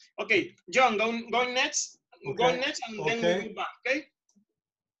 Okay, John, going next. Okay, Going next and then okay. we'll go back, okay?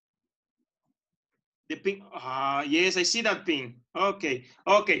 The pin, yes, I see that pin. Okay.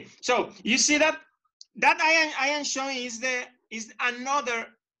 So you see that I am showing is another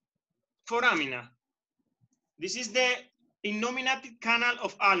foramina. This is the innominative canal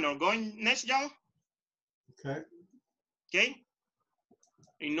of ulnar. Going next, John. Okay.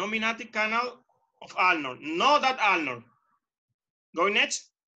 Innominative canal of ulnar. No, that ulnar. Going next.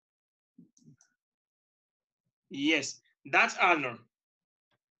 Yes, that's ulnar.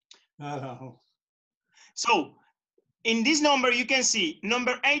 So in this number, you can see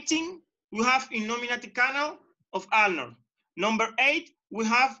number 18, we have innominative canal of ulnar. Number 8, we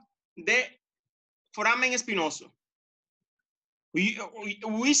have the foramen spinoso.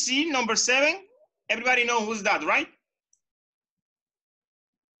 We see number 7. Everybody know who's that, right?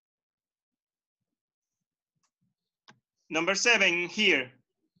 Number 7 here.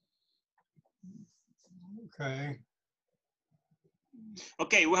 Okay.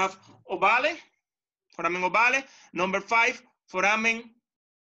 Okay, we have ovale, foramen ovale. Number 5, foramen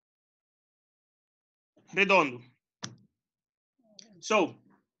redondo. So,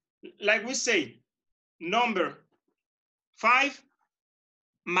 like we say, number 5,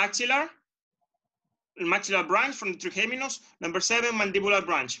 maxillar branch from the trigeminus. Number 7, mandibular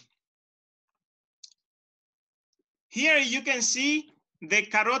branch. Here you can see the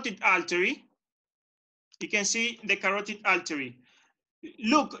carotid artery. You can see the carotid artery.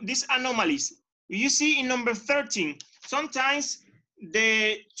 Look, these anomalies. You see in number 13, sometimes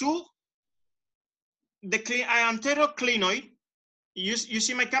the anteroclinoid, you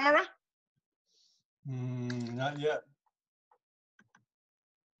see my camera? Not yet.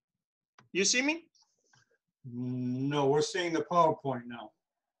 You see me? No, we're seeing the PowerPoint now.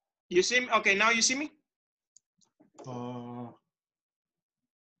 You see me? Okay, now you see me?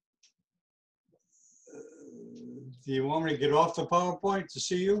 Do you want me to get off the PowerPoint to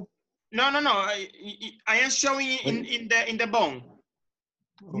see you? No. I am showing in the bone.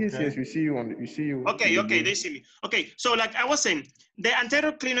 Yes, Okay. we see you on. We see you. Okay, they see me. Okay, so like I was saying, the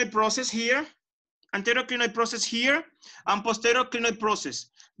anteroclinoid process here, and posterior clinoid process.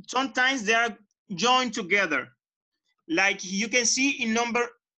 Sometimes they are joined together. Like you can see in number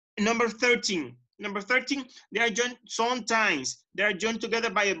 13. Number 13, they are joined sometimes. They are joined together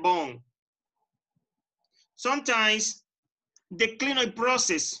by a bone. Sometimes the clinoid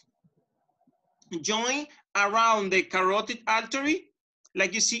process join around the carotid artery,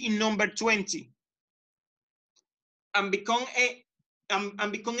 like you see in number 20, and become a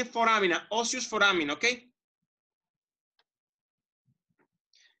foramina, osseous foramen, okay?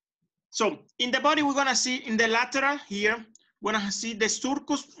 So in the body, we're gonna see in the lateral here, we're gonna see the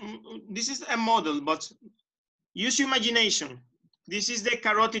sulcus. This is a model, but use your imagination. This is the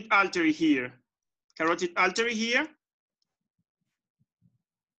carotid artery here. Carotid artery here.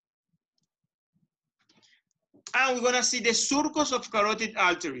 And we're gonna see the sulcus of carotid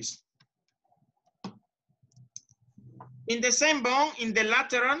arteries. In the same bone, in the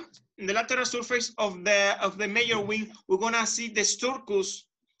lateral surface of the major wing, we're gonna see the sulcus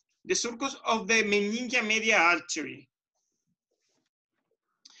of the meningeal medial artery.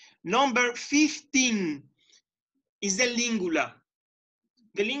 Number 15 is the lingula.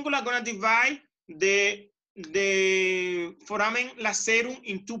 The lingula gonna divide the foramen lacerum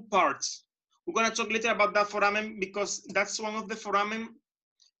in two parts. We're gonna talk later about that foramen because that's one of the foramen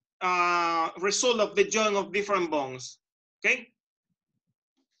result of the joint of different bones. Okay.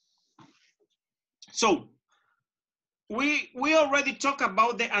 So we already talked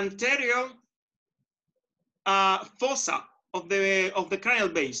about the anterior fossa of the cranial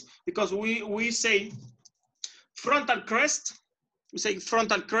base, because we say frontal crest. We say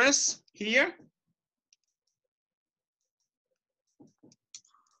frontal crest here.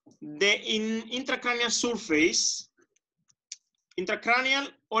 The intracranial surface, intracranial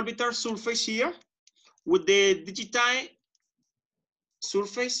orbital surface here, with the digitine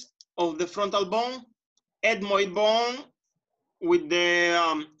surface of the frontal bone, ethmoid bone with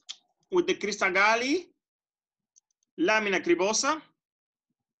the crista galli, lamina cribosa,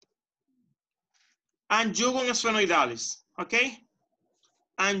 and jugum sphenoidalis, okay?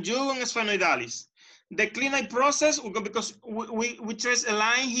 And jugum sphenoidalis. The clinoid process, because we trace a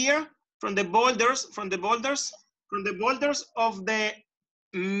line here from the boulders of the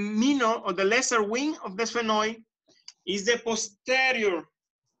minor or the lesser wing of the sphenoid, is the posterior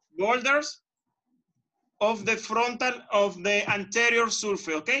boulders of the frontal of the anterior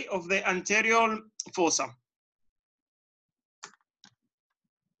surface, okay, of the anterior fossa.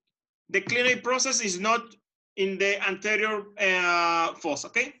 The clinoid process is not in the anterior fossa,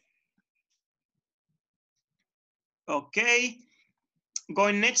 okay? Okay,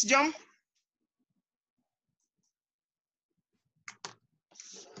 going next, John.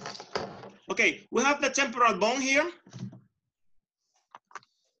 Okay, we have the temporal bone here.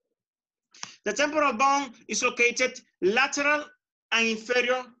 The temporal bone is located lateral and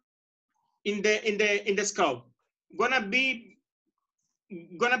inferior in the skull. Gonna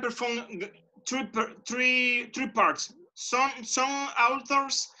perform three parts. Some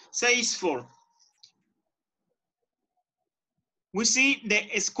authors say it's 4. We see the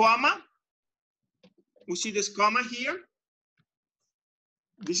squama. We see the squama here.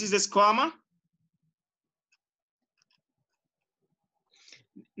 This is the squama.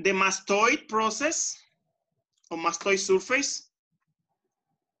 The mastoid process or mastoid surface.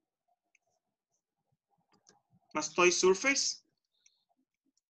 Mastoid surface.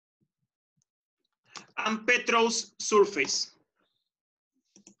 And petrous surface.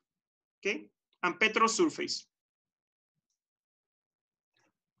 Okay, and petrous surface.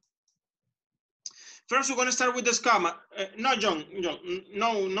 First, we're going to start with the squama. No, John,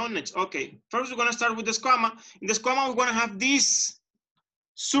 no next. Okay. First, we're going to start with the squama. In the squama, we're going to have this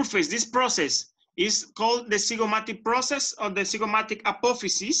surface, this process is called the zygomatic process or the zygomatic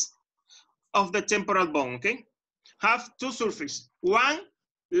apophysis of the temporal bone, okay? Have two surfaces. One,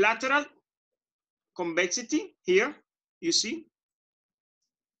 lateral convexity here, you see.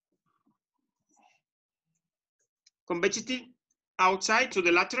 Convexity outside to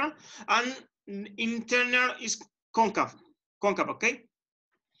the lateral, and internal is concave, okay?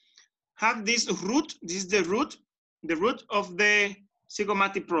 Have this root, this is the root of the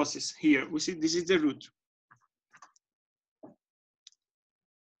zygomatic process here. We see this is the root.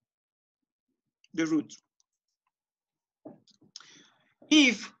 The root.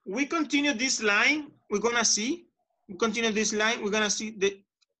 If we continue this line, we're gonna see, we're gonna see the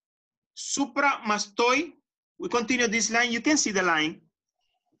supramastoid. We continue this line, you can see the line.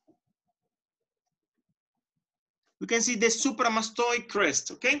 We can see the supramastoid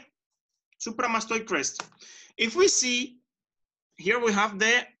crest, okay? Supramastoid crest. If we see, here we have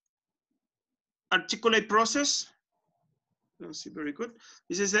the articulate process. Let's see, very good.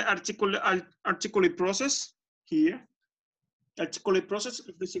 This is the articulate process here. Articulate process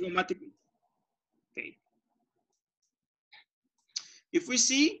of the zygomatic. Okay. If we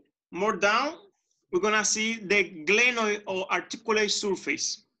see more down, we're gonna see the glenoid or articulate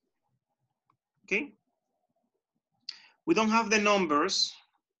surface. Okay. We don't have the numbers,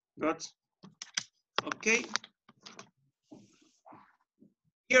 but okay.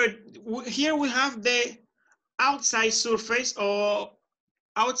 Here we have the outside surface or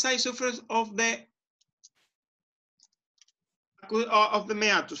outside surface of the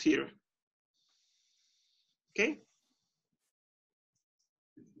meatus here. Okay.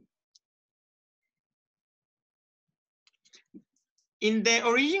 In the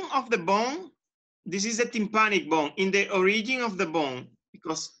origin of the bone, this is the tympanic bone. In the origin of the bone,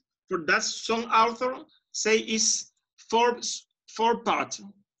 because for that some author say is four parts.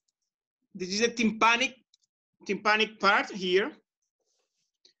 This is the tympanic part here.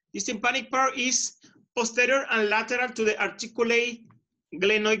 This tympanic part is posterior and lateral to the articulate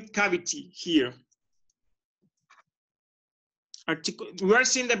glenoid cavity here. We are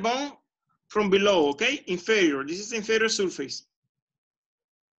seeing the bone from below, okay? Inferior. This is the inferior surface.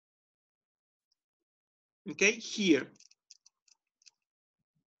 Okay, here.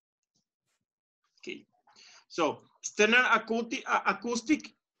 Okay, so external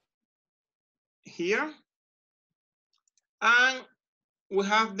acoustic here, and we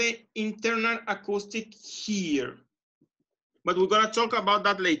have the internal acoustic here. But we're gonna talk about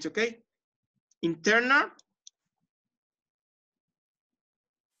that later, okay? Internal,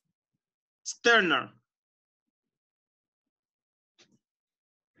 external.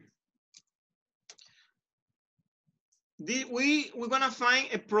 We're gonna find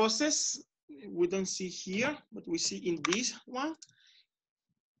a process we don't see here, but we see in this one,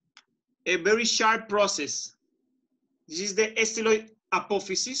 a very sharp process. This is the styloid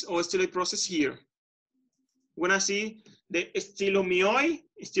apophysis or styloid process here. We're gonna see the stylomyoid,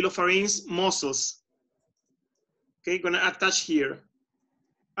 stylopharynx muscles. Okay, gonna attach here,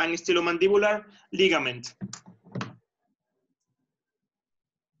 and stylomandibular ligament.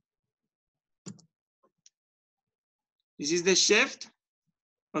 This is the shaft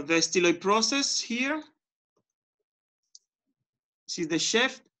of the styloid process here. This is the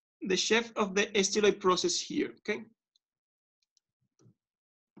shaft of the styloid process here, okay?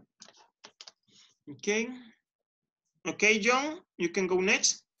 Okay. Okay, John, you can go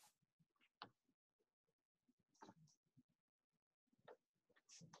next.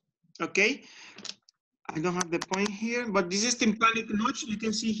 Okay. I don't have the point here, but this is tympanic notch. You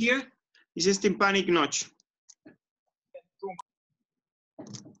can see here. This is tympanic notch.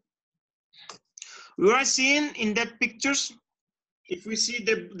 We are seeing in that pictures, if we see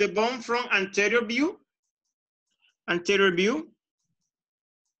the bone from anterior view, inferior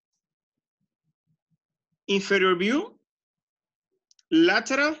view,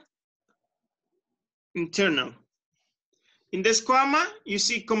 lateral, internal. In the squama, you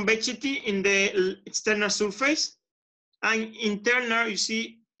see convexity in the external surface, and internal, you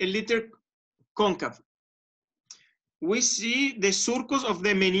see a little concave. We see the surcus of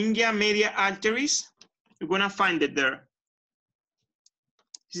the meningia media arteries. You're gonna find it there.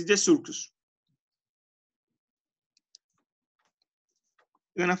 This is the surcus.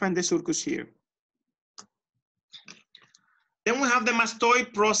 You're gonna find the surcus here. Then we have the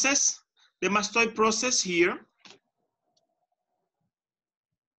mastoid process. The mastoid process here.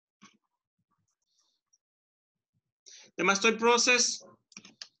 The mastoid process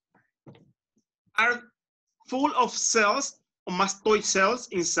are full of cells, mastoid cells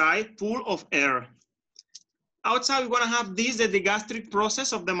inside, full of air. Outside, we're gonna have this, the gastric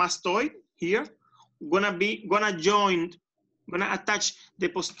process of the mastoid here. Gonna attach the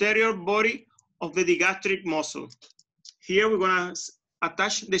posterior body of the digastric muscle. Here, we're gonna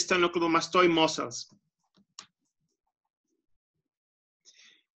attach the sternocleidomastoid muscles.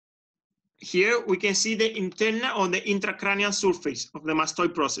 Here, we can see the internal or the intracranial surface of the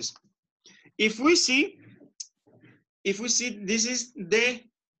mastoid process. If we see this is the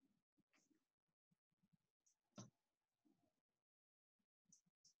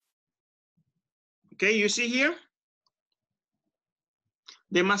okay, you see here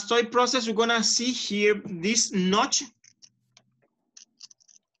the mastoid process. We're gonna see here this notch.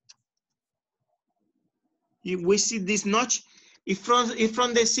 We see this notch is from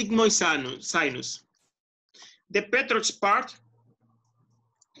the sigmoid sinus. The Petrarch part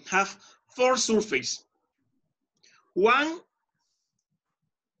have 4 surfaces. One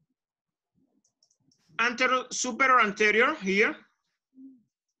anterior, superior anterior here.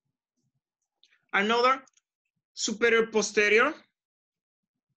 Another superior posterior.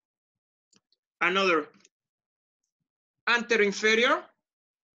 Another anterior inferior.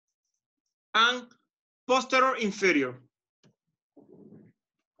 And posterior, inferior.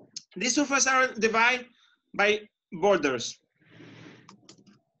 These surfaces are divided by borders.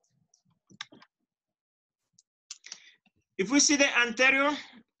 If we see the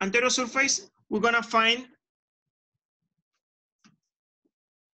anterior surface, we're gonna find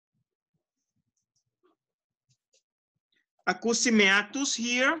acoustic meatus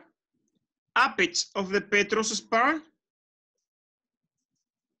here, apex of the petrous spur,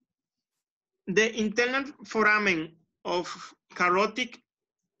 the internal foramen of carotid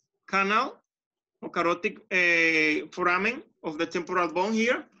canal, or carotid foramen of the temporal bone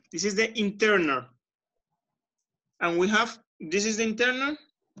here. This is the internal. And we have, this is the internal.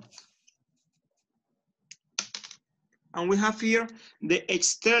 And we have here the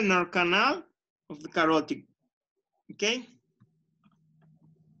external canal of the carotid. Okay?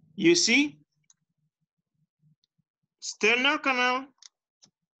 You see? External canal,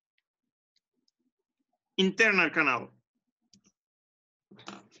 internal canal.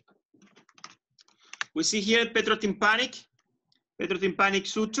 We see here petrotympanic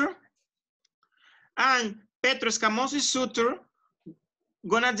suture, and petroescamosis suture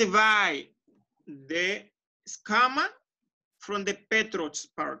gonna divide the scama from the petrous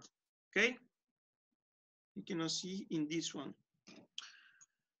part, okay? You cannot see in this one.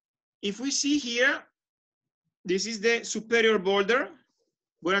 If we see here, this is the superior border.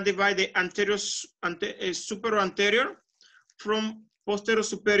 We're gonna divide the anterior, superior anterior from posterior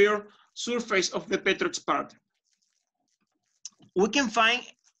superior surface of the petrous part. We can find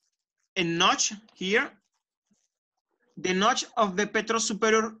a notch here, the notch of the petrous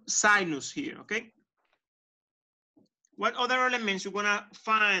superior sinus here, okay? What other elements we're gonna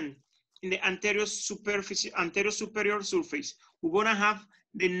find in the anterior superior surface? We're gonna have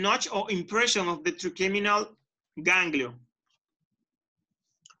the notch or impression of the trigeminal ganglion.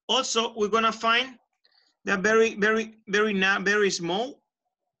 Also, we're gonna find the very small.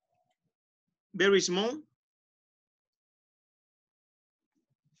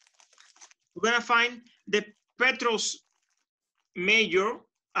 We're gonna find the petrous major,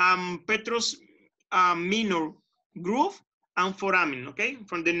 petrous minor groove and foramen, okay,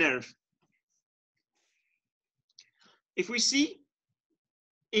 from the nerve. If we see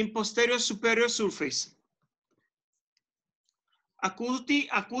in posterior superior surface,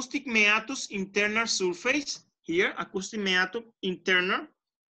 acoustic meatus internal surface, here, acoustic meatus internal.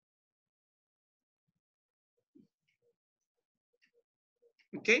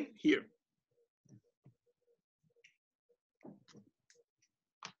 Okay, here.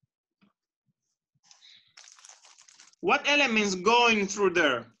 What elements going through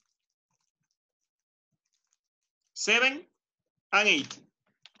there? 7 and 8.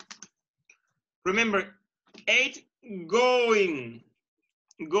 Remember, 8 going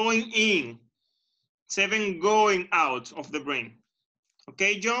in, 7 going out of the brain.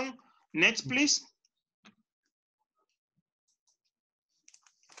 Okay, John, next please.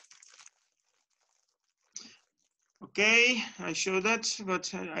 Okay, I show that,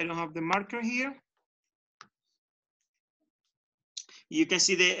 but I don't have the marker here. You can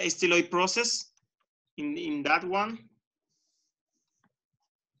see the styloid process in that one.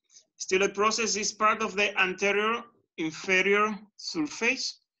 Styloid process is part of the anterior inferior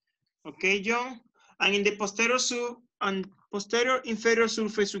surface. Okay, John. And in the posterior inferior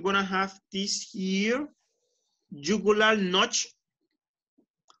surface, we're gonna have this here, jugular notch,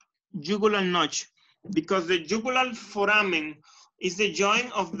 because the jugular foramen is the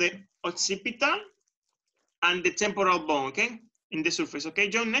joint of the occipital and the temporal bone, okay, in the surface. Okay,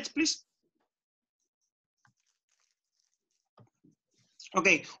 John, next, please.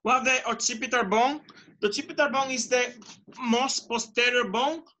 Okay, we have the occipital bone. The occipital bone is the most posterior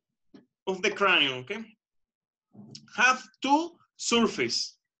bone of the cranium, okay? Have 2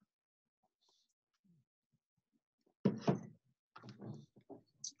 surfaces.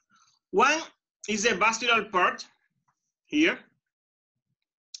 One is the vascular part here,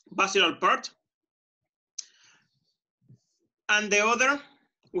 vascular part. And the other,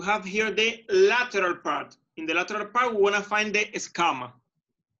 we have here the lateral part. In the lateral part, we wanna find the scama.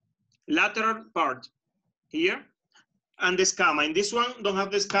 Lateral part here, and the scama. In this one, don't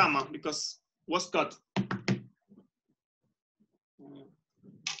have the scama because was cut.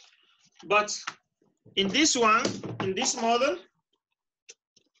 But in this one, in this model,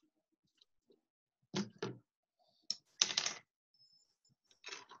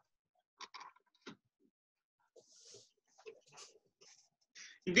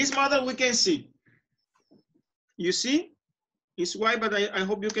 we can see. You see? It's white, but I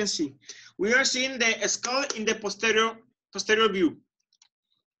hope you can see. We are seeing the skull in the posterior view.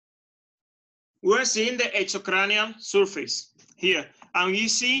 we're seeing the extracranial surface here. And you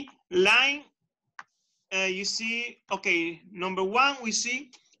see line, you see, okay, number one, we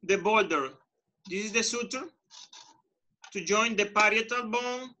see the border. This is the suture to join the parietal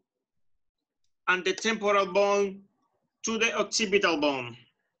bone and the temporal bone to the occipital bone,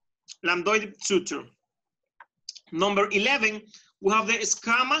 lambdoid suture. Number 11, we have the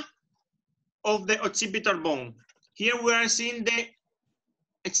schema of the occipital bone. Here we are seeing the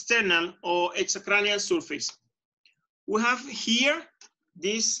external or extracranial surface. We have here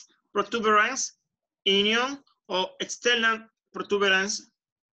this protuberance, inion, or external protuberance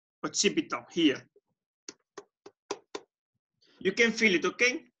occipital here. You can feel it,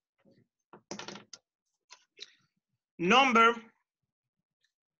 okay? Number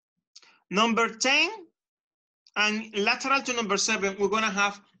 10 and lateral to number 7, we're gonna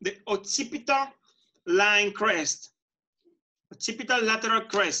have the occipital line crest. Occipital lateral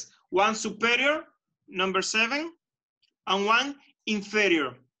crest, one superior, number 7, and one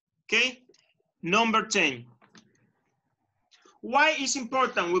inferior, okay? Number 10. Why is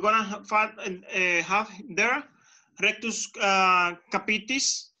important? We're gonna have there rectus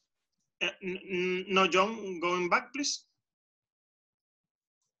capitis. No, John, going back, please.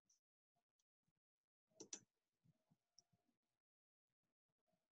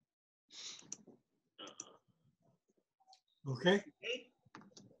 Okay.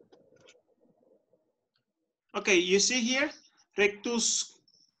 Okay, you see here, rectus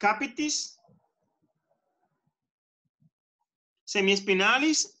capitis,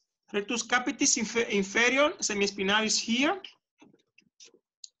 semispinalis, rectus capitis inferior, semispinalis here.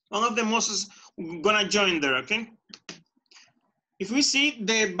 One of the muscles gonna join there, okay? If we see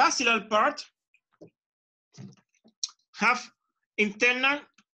the basilar part have internal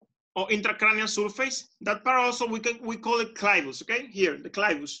or intracranial surface, that part also we call it clivus, okay? Here, the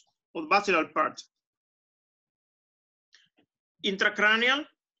clivus or basilar part. Intracranial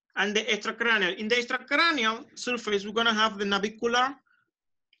and the extracranial. In the extracranial surface, we're gonna have the navicular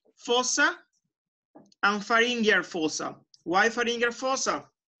fossa and pharyngeal fossa. Why pharyngeal fossa?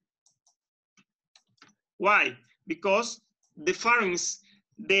 Why? Because the pharynx,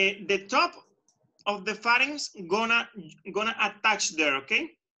 the top of the pharynx gonna attach there,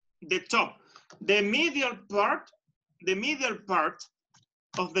 okay? The top, the medial part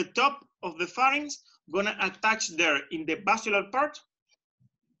of the top of the pharynx gonna attach there in the basilar part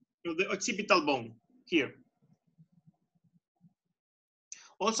of the occipital bone here.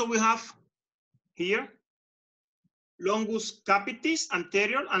 Also, we have here longus capitis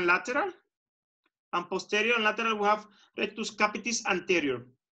anterior and lateral, and posterior and lateral we have rectus capitis anterior.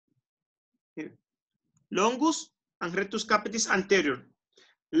 Here. Longus and rectus capitis anterior,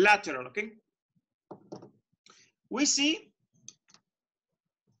 lateral, okay? We see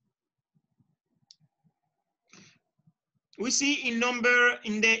in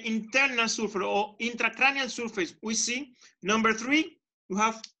the internal surface or intracranial surface, we see number 3, we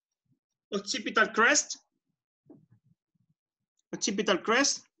have occipital crest. Occipital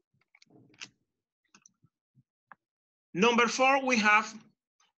crest. Number 4, we have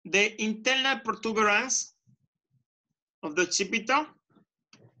the internal protuberance of the occipital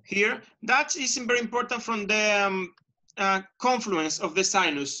here. That is very important from the confluence of the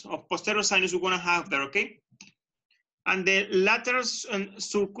sinus, of posterior sinus we're gonna have there, okay? And the lateral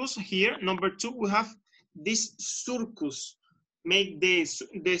sulcus here, number 2, we have this sulcus, make the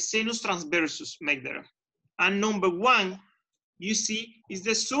sinus transversus, make there. And number 1, you see, is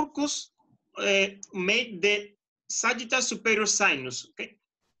the sulcus make the sagittal superior sinus, okay?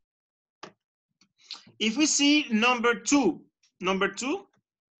 If we see number 2,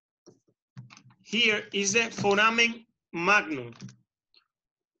 here is the foramen magnum,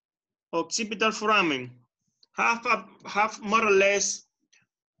 occipital foramen. Have more or less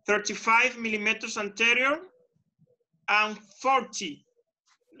 35 millimeters anterior and 40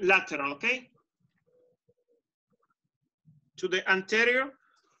 lateral, okay? To the anterior,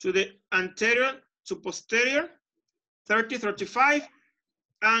 to posterior, 30, 35,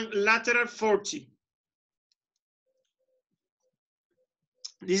 and lateral 40.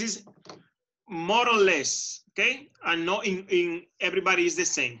 This is more or less, okay? And not in everybody is the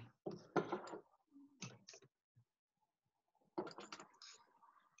same.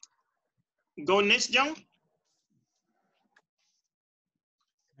 Go next, John.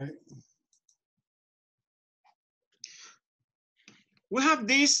 Okay. We have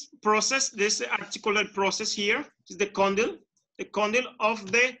this process, this articular process here, is the condyle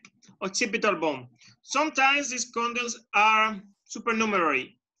of the occipital bone. Sometimes these condyles are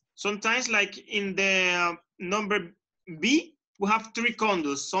supernumerary. Sometimes, like in the number B, we have 3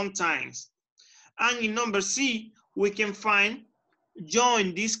 condyles sometimes. And in number C, we can find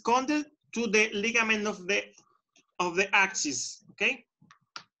join this condyle to the ligament of the axis, okay?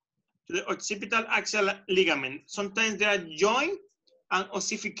 To the occipital axial ligament. Sometimes they are joined and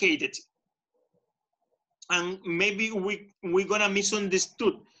ossificated. And maybe we're gonna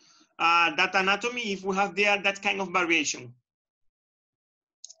misunderstood that anatomy if we have there that kind of variation.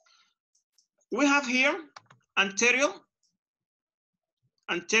 We have here anterior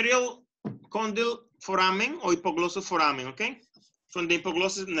condyle foramen or hypoglossal foramen, okay? From the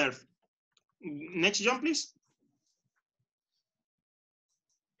hypoglossal nerve. Next jump, please.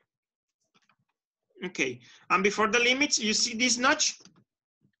 Okay, and before the limits, you see this notch?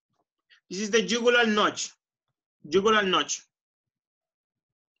 This is the jugular notch. Jugular notch.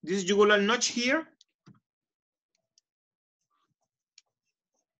 This jugular notch here.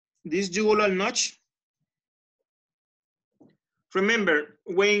 This jugular notch. Remember,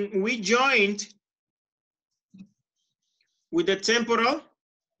 when we joined with the temporal,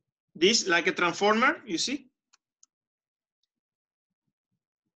 this like a transformer, you see?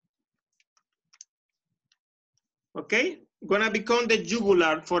 Okay, gonna become the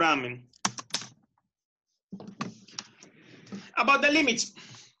jugular foramen. About the limits.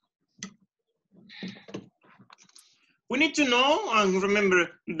 We need to know, and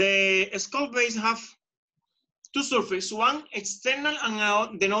remember, the skull base have two surfaces, one external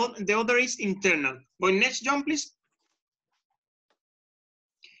and the other is internal. Go next jump, please.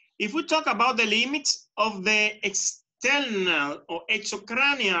 If we talk about the limits of the external or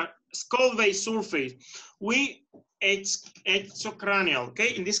exocranial skull base surface, exocranial,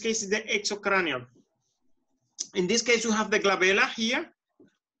 okay? In this case, it's the exocranial. In this case, we have the glabella here,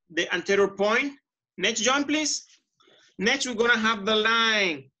 the anterior point. Next joint, please. Next, we're gonna have the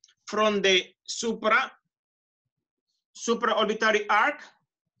line from the supraorbitary arc.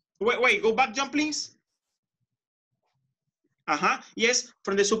 Wait, go back, jump, please. Yes,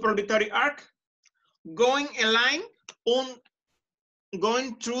 from the supraorbitary arc, going a line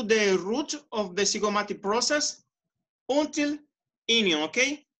going through the root of the zygomatic process until inion,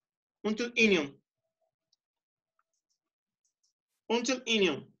 okay? Until inion. Until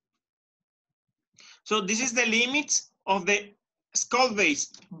inion. So this is the limit of the skull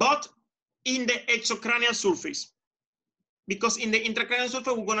base, but in the exocranial surface. Because in the intracranial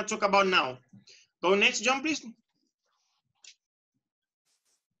surface, we're gonna talk about now. Go next, jump, please.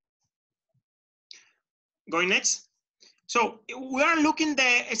 Going next. So we are looking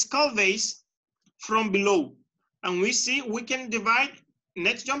the skull base from below, and we see we can divide.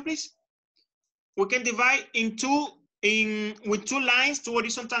 Next jump, please. We can divide with two lines, two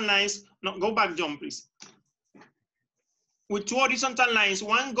horizontal lines. No, go back, jump, please. With two horizontal lines,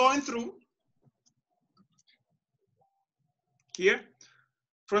 one going through here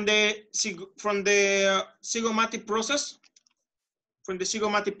from the zygomatic process. From the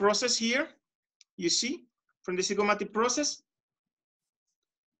zygomatic process here, you see. From the zygomatic process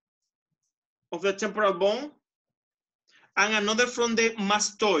of the temporal bone, and another from the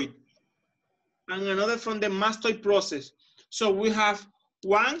mastoid, and another from the mastoid process. So we have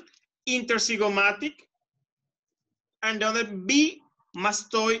one interzygomatic and the other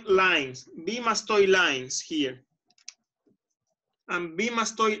B-mastoid lines here, and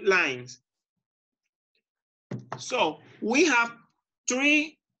B-mastoid lines. So we have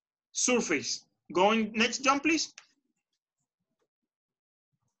three surfaces. Going next jump, please.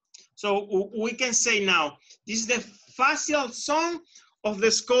 So we can say now, this is the fascial zone of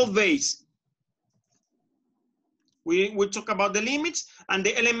the skull base. We talk about the limits, and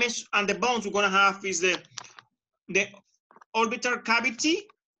the elements and the bones we're gonna have is the orbital cavity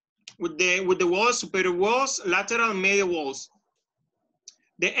with the walls, superior walls, lateral, medial walls.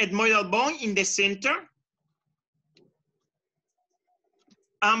 The ethmoidal bone in the center,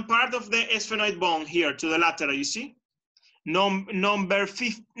 and part of the sphenoid bone here to the lateral, you see? Number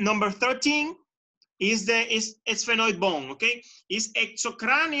 13 is the sphenoid bone, okay? It's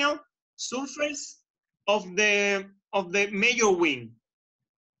exocranial surface of the major wing.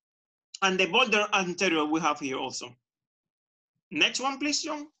 And the boulder anterior we have here also. Next one, please,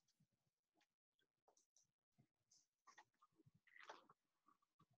 John.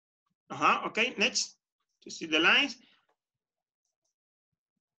 Okay, next, to see the lines.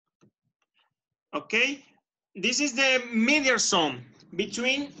 Okay, this is the medial zone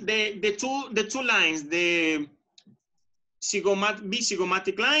between the two lines, the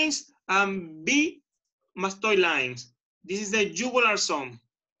B-zygomatic lines and B-mastoid lines. This is the jugular zone.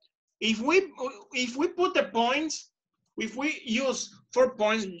 If we put the points, if we use 4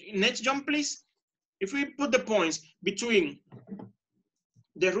 points, next jump, please. If we put the points between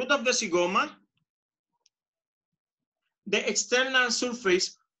the root of the zygoma the external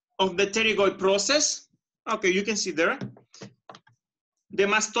surface of the pterygoid process. Okay, you can see there. The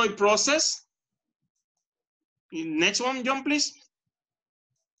mastoid process. Next one, John, please.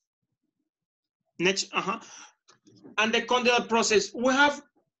 Next, and the condylar process. We have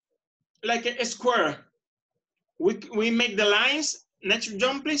like a square. We make the lines. Next,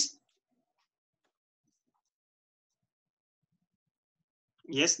 John, please.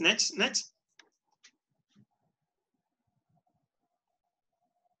 Yes, next.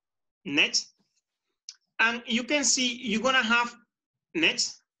 Next. And you can see you're gonna have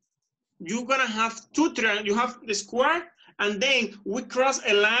next. You're gonna have two triangles. You have the square, and then we cross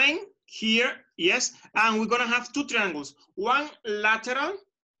a line here, yes, and we're gonna have two triangles, one lateral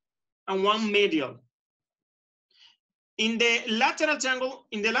and one medial. In the lateral triangle,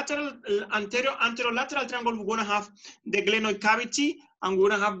 in the lateral anterolateral triangle, we're gonna have the glenoid cavity, and we're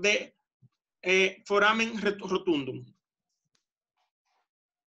gonna have the foramen rotundum.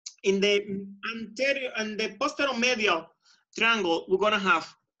 In the anterior and the posteromedial triangle, we're gonna have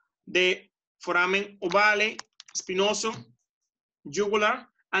the foramen ovale, spinoso, jugular,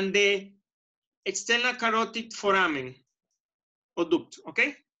 and the external carotid foramen or duct,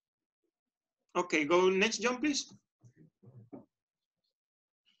 okay? Okay, go next, John, please.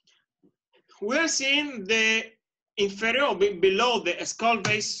 We are seeing the inferior or below the skull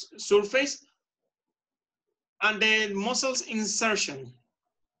base surface and the muscles insertion.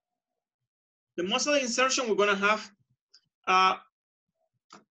 The muscle insertion we're gonna have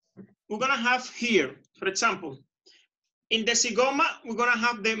here, for example, in the zygoma, we're gonna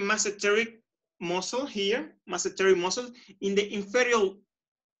have the masseteric muscle here, masseteric muscle in the inferior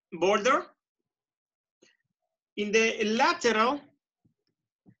border. In the lateral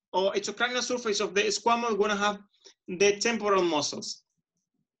or extracranial surface of the squamous, we're gonna have the temporal muscles.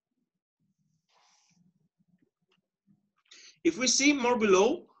 If we see more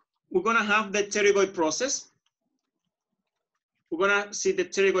below, we're gonna have the pterygoid process. We're gonna see the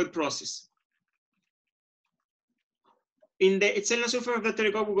pterygoid process. In the external surface of the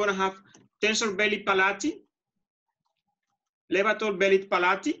pterygoid, we're gonna have tensor belli palati, levator belli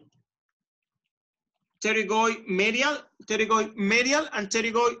palati, pterygoid medial, and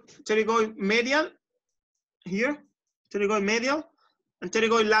pterygoid medial here, pterygoid medial, and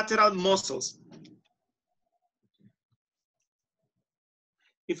pterygoid lateral muscles.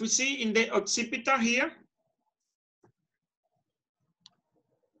 If we see in the occipital here,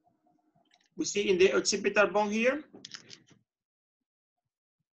 we see in the occipital bone here,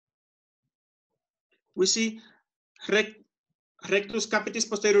 we see rectus capitis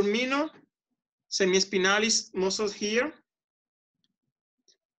posterior minor, semispinalis muscles here.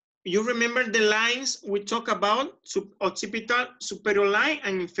 You remember the lines we talk about, occipital, superior line,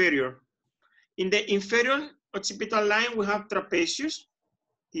 and inferior. In the inferior occipital line, we have trapezius.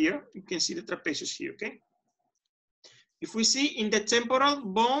 Here, you can see the trapezius here, okay? If we see in the temporal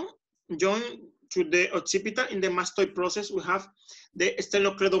bone, joined to the occipital in the mastoid process, we have the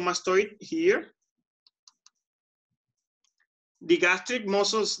sternocleidomastoid here. The gastric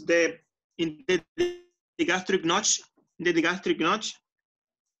muscles, in the gastric notch,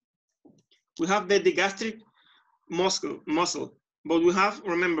 we have the digastric muscle, but we have,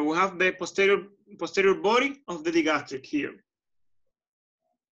 remember, we have the posterior body of the digastric here.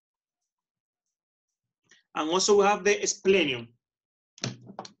 And also we have the splenium.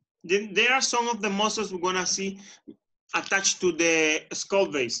 Then there are some of the muscles we're gonna see attached to the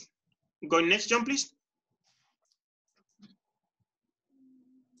skull base. Go next, John, please.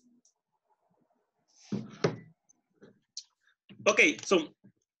 Okay, so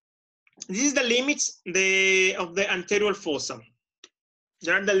this is the limits of the anterior fossa.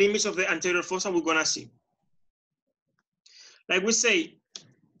 There are the limits of the anterior fossa we're gonna see. Like we say,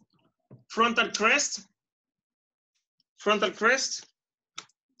 frontal crest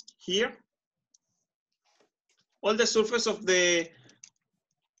here. All the surface of the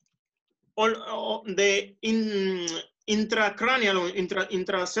intracranial or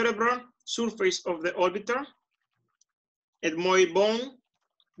intracerebral surface of the orbiter, ethmoid bone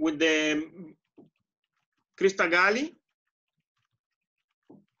with the crista galli,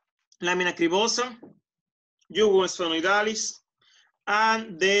 lamina cribosa, jugulum sphenoidalis,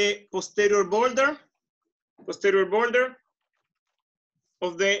 and the posterior border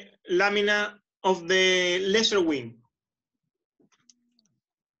of the lamina of the lesser wing.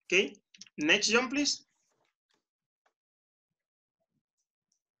 Okay, next, John, please.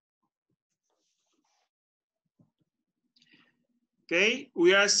 Okay,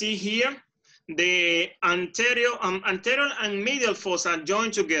 we are seeing here the anterior and medial fossa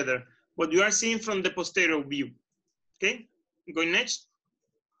joined together, what you are seeing from the posterior view. Okay, going next.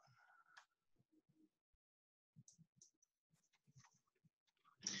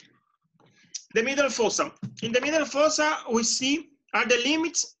 The middle fossa. In the middle fossa, we see are the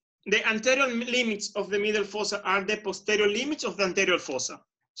limits, the anterior limits of the middle fossa are the posterior limits of the anterior fossa.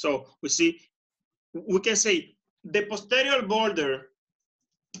 So we see, we can say the posterior border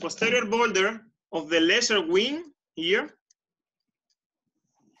of the lesser wing here,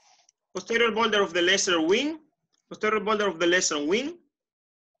 posterior border of the lesser wing, posterior border of the lesser wing,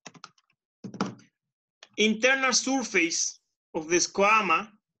 internal surface of the squama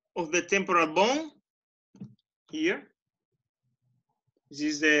of the temporal bone here. This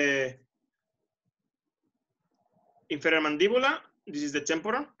is the inferior mandibula. This is the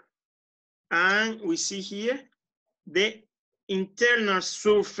temporal. And we see here the internal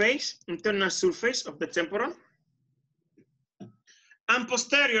surface of the temporal. And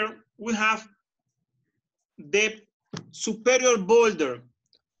posterior, we have the superior border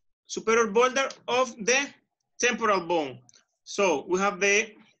of the temporal bone. So we have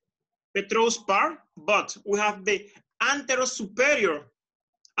the petrous part, but we have the anterosuperior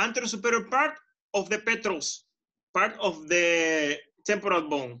part of the petrous part of the temporal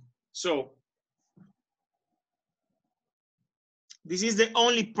bone. So this is the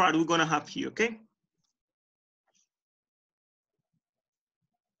only part we're gonna have here, okay?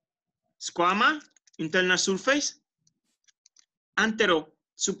 Squama, internal surface,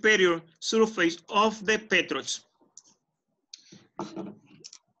 anterosuperior surface of the petrous.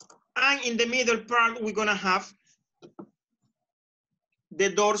 And in the middle part, we're gonna have the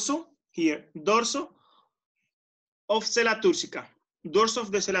dorso here, dorso of sella turcica, dorso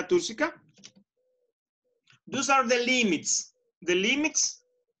of the sella turcica. Those are the limits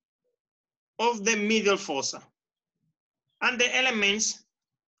of the middle fossa. And the elements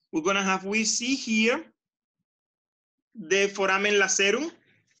we're gonna have, we see here the foramen lacerum.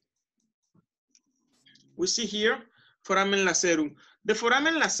 We see here foramen lacerum. The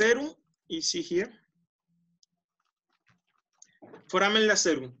foramen lacerum, you see here, foramen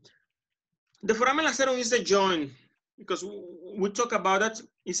lacerum. The foramen lacerum is a joint, because we talk about that.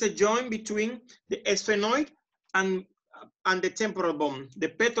 It's a joint between the sphenoid and the temporal bone, the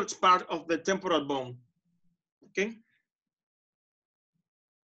petrous part of the temporal bone. Okay.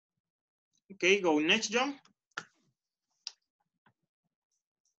 Okay, go next, John.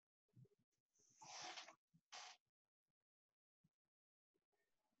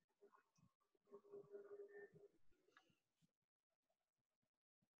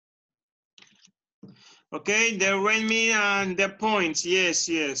 Okay, the RENMI and the points, yes,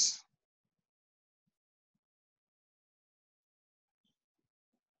 yes.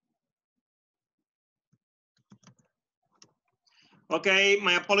 Okay,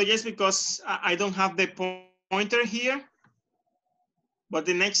 my apologies because I don't have the pointer here, but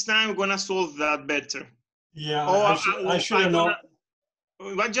the next time we're gonna solve that better. Yeah, Oh, I should have known.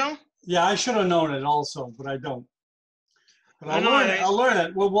 What, John? Yeah, I should have known it also, but I don't. But I'll No, learn it. I'll learn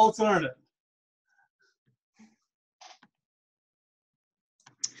it. We'll both learn it.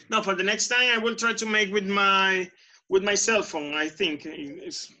 No, for the next time I will try to make with my cell phone. I think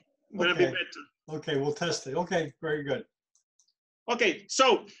it's gonna be better. Okay, we'll test it. Okay, very good. Okay,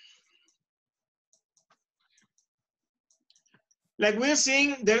 so like we are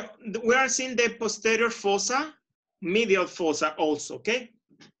seeing the posterior fossa, medial fossa also. Okay.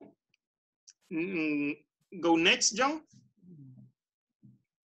 Go next, John.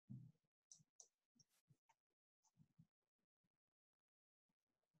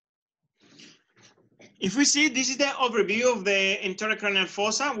 If we see, this is the overview of the intracranial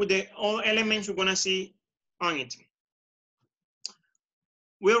fossa with all elements we're gonna see on it.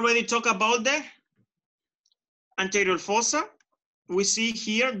 We already talked about the anterior fossa. We see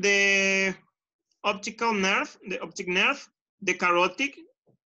here the optic nerve, the carotid.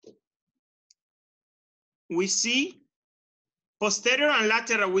 We see posterior and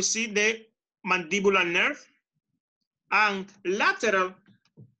lateral, we see the mandibular nerve. And lateral,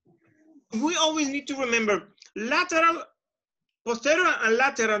 we always need to remember, posterior and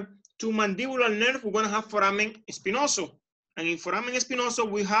lateral to mandibular nerve, we're gonna have foramen spinoso. And in foramen spinoso,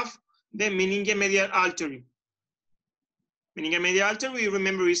 we have the meningomedial artery. Meningomedial artery,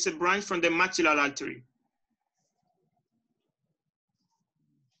 remember, is a branch from the maxillary artery.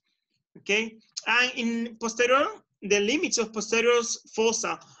 Okay, and in posterior, the limits of posterior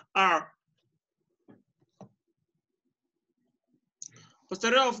fossa are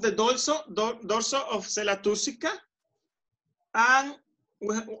posterior of the dorso of sella turcica, and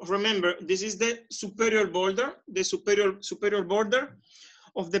remember, this is the superior border, the superior border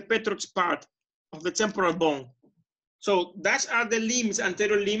of the petrous part of the temporal bone. So that are the limits,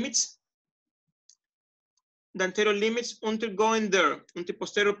 anterior limits. The anterior limits until going there, until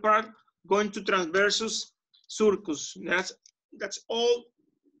posterior part, going to transversus sulcus. That's all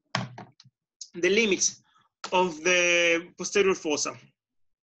the limits of the posterior fossa.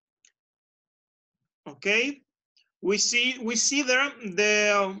 Okay, we see there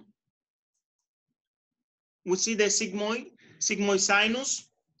we see the sigmoid sinus.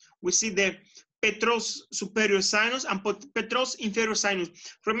 We see the petrous superior sinus and petrous inferior sinus.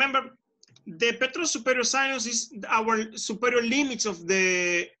 Remember, the petrous superior sinus is our superior limits of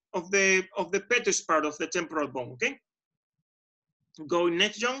the petrous part of the temporal bone. Okay. Go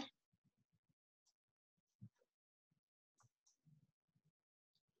next, John.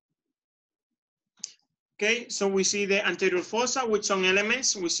 Okay, so we see the anterior fossa with some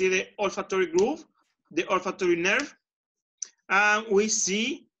elements. We see the olfactory groove, the olfactory nerve, and we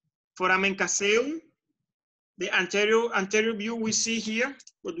see foramen caseum. The anterior view we see here.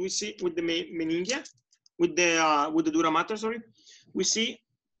 What we see with the meningia, with the dura mater. Sorry, we see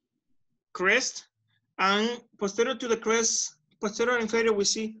crest, and posterior to the crest, posterior and inferior, we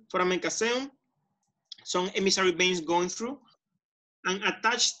see foramen caseum, some emissary veins going through. And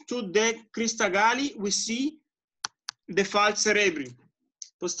attached to the crista galli, we see the falx cerebri.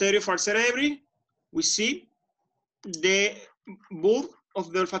 Posterior falx cerebri, we see the bulb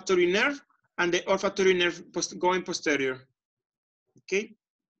of the olfactory nerve and the olfactory nerve going posterior. Okay.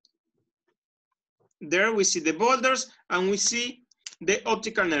 There we see the boulders and we see the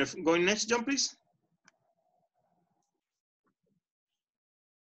optical nerve. Going next, John, please.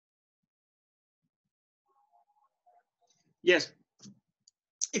 Yes.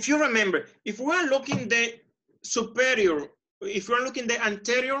 If you remember, if we are looking the superior, if we are looking the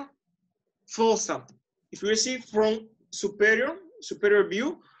anterior fossa, if we see from superior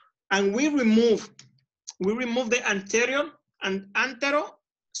view, and we remove the anterior and antero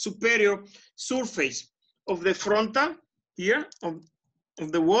superior surface of the frontal here of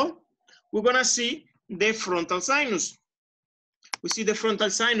the wall, we're gonna see the frontal sinus. We see the frontal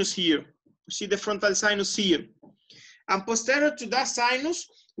sinus here. We see the frontal sinus here. And posterior to that sinus,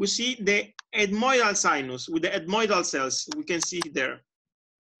 we see the ethmoidal sinus with the ethmoidal cells. We can see there.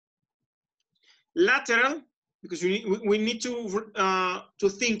 Lateral, because we need to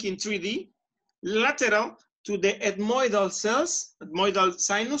think in 3D. Lateral to the ethmoidal cells, ethmoidal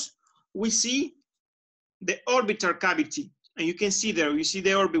sinus, we see the orbital cavity, and you can see there. You see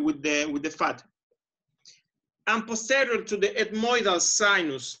the orbit with the fat. And posterior to the ethmoidal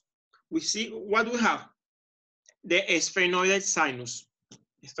sinus, we see what we have. The sphenoid sinus.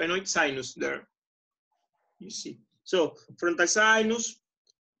 Sphenoid sinus there. You see. So frontal sinus,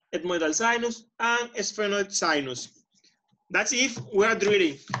 ethmoidal sinus, and sphenoid sinus. That's if we are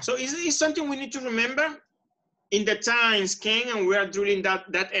drilling. So it's something we need to remember in the time scan and we are drilling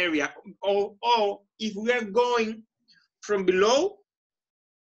that area. Or if we are going from below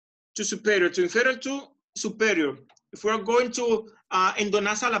to superior, to inferior to superior. If we are going to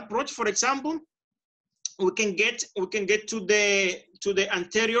endonasal approach, for example, we can get to the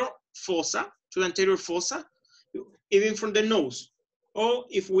anterior fossa, even from the nose. Or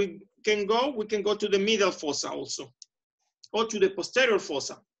if we can go to the middle fossa also, or to the posterior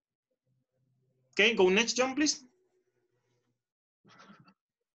fossa. Okay, go next, John, please.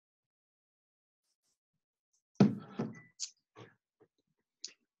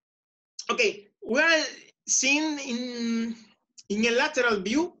 Okay, we are seeing in a lateral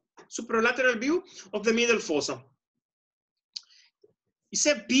view, superlateral view of the middle fossa. It's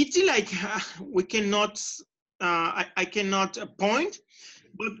a pity, like we cannot, I cannot point,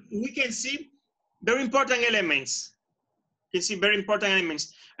 but we can see very important elements. You can see very important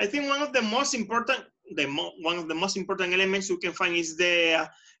elements. I think one of the most important, elements we can find is the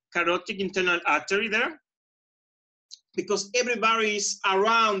carotid internal artery there, because everybody is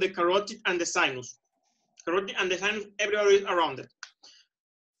around the carotid and the sinus. Carotid and the sinus, everybody is around it.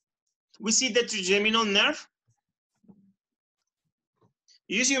 We see the trigeminal nerve.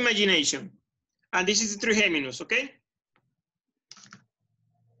 Use your imagination. And this is the trigeminus, okay?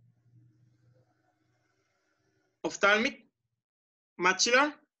 Ophthalmic,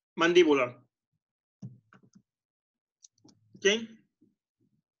 maxillar, mandibular. Okay?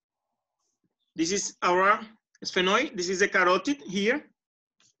 This is our sphenoid. This is the carotid here.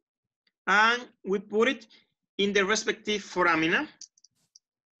 And we put it in the respective foramina.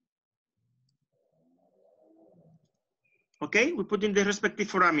 Okay, we put in the respective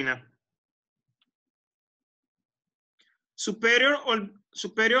foramina. Superior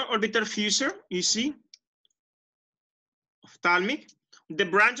orbital fissure, you see, ophthalmic. The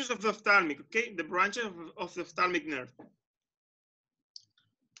branches of the ophthalmic, okay? The branches of the ophthalmic nerve.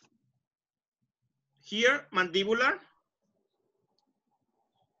 Here, mandibular.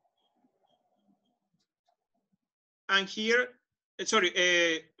 And here,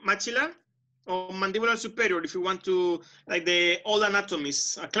 maxillar or mandibular superior, if you want to, like the old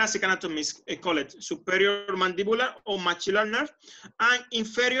anatomies, classic anatomies call it, superior mandibular or maxillar nerve, and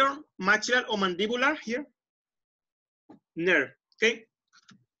inferior maxillar or mandibular here, nerve, okay?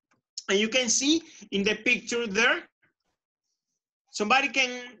 And you can see in the picture there, somebody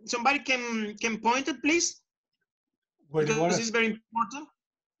can point it, please? Because this is very important.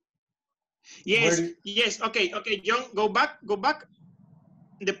 Yes, yes, okay, John, go back.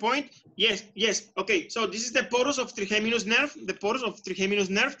 The point, yes, okay. So this is the porus of trigeminus nerve,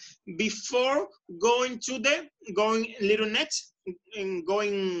 before going to the, little next, and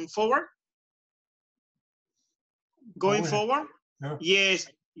going forward. Forward. Yeah.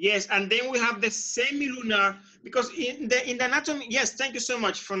 Yes, and then we have the semilunar, because in the anatomy, yes, thank you so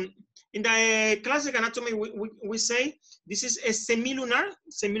much. In the classic anatomy, we say this is a semilunar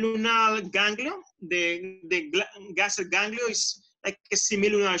ganglion. The gastric ganglion is like a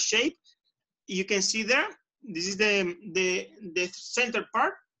semilunar shape. You can see there. This is the center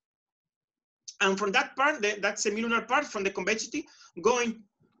part, and from that part, that semilunar part, from the convexity, going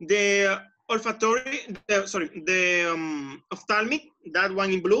the olfactory, the ophthalmic, that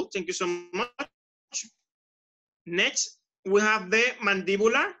one in blue. Thank you so much. Next, we have the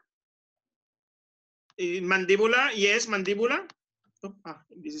mandibular. Yes, mandibular. Oh,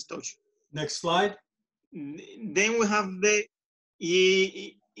 this is touch. Next slide. Then we have the,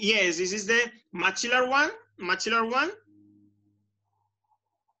 yes, this is the maxillar one.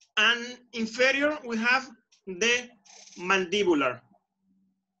 And inferior, we have the mandibular.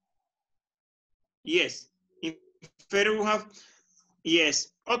 Yes, inferior we have,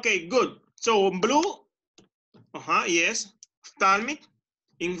 yes. Okay, good. So blue, yes, ophthalmic.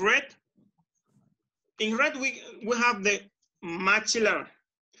 In red we have the maxillar.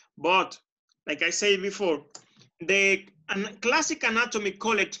 But like I said before, the classic anatomy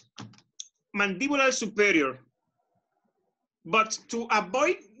call it mandibular superior. But to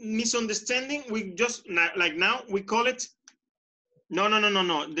avoid misunderstanding, we just, like now, we call it, no.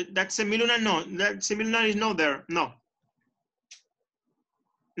 That semilunar, no. That semilunar is not there, no.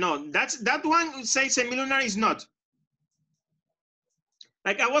 No, that one say semilunar is not.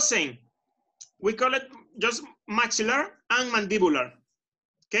 Like I was saying, we call it just maxillar and mandibular.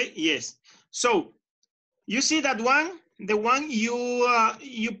 Okay, yes. So you see that one, the one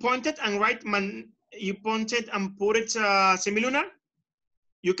you pointed and you pointed and put it semilunar.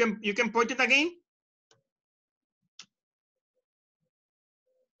 You can point it again.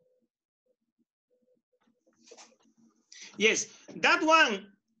 Yes, that one.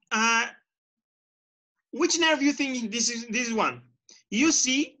 Which nerve do you think this is? This one. You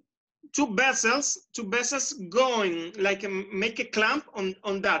see two vessels going, like make a clamp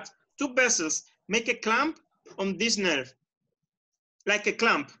on that. Two vessels make a clamp on this nerve, like a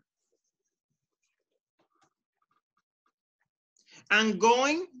clamp. And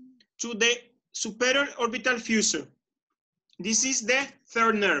going to the superior orbital fusor. This is the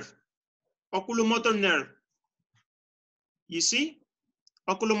third nerve, oculomotor nerve. You see?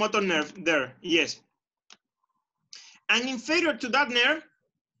 Oculomotor nerve there, yes. And inferior to that nerve,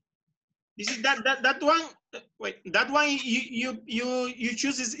 this is that one. Wait, that one you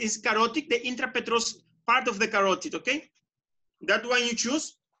choose is carotid, the intrapetrous part of the carotid. Okay, that one you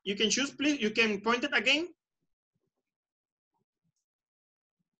choose. You can choose, please. You can point it again.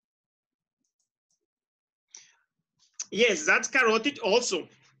 Yes, that's carotid also.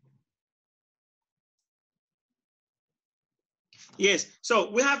 Yes. So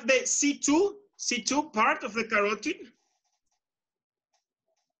we have the C2 part of the carotid,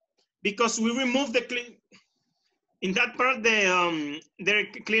 because we remove the in that part the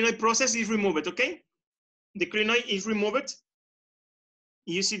clinoid process is removed. Okay, the clinoid is removed.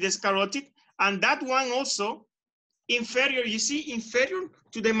 You see this carotid, and that one also inferior. You see, inferior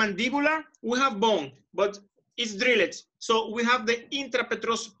to the mandibular, we have bone, but it's drilled. So we have the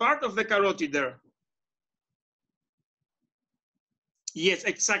intrapetrous part of the carotid there. Yes,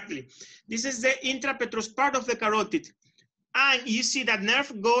 exactly. This is the intrapetrous part of the carotid. And you see that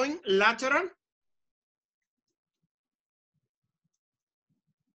nerve going lateral.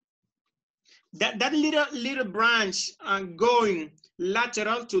 That little branch going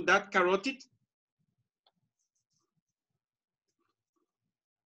lateral to that carotid.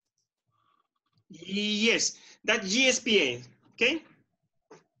 Yes, that GSPA, okay?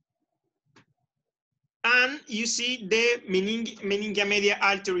 And you see the meningia media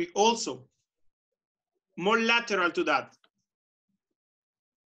artery also, more lateral to that.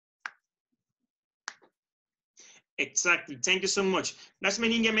 Exactly, thank you so much. That's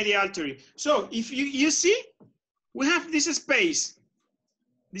meningia media artery. So if you see, we have this space.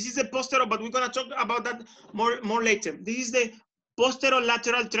 This is the posterior, but we're gonna talk about that more later. This is the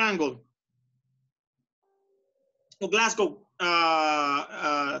posterolateral triangle. Or Glasgow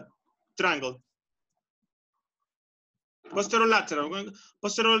triangle. Posterolateral.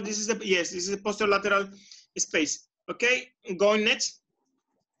 Posterol, this is the, yes, this is the posterolateral space. Okay, going next.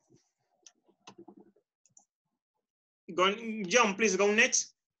 John, please go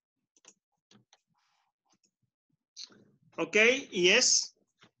next. Okay, yes.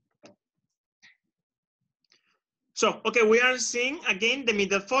 So, okay, we are seeing again the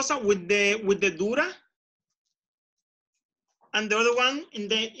middle fossa with the dura, and the other one in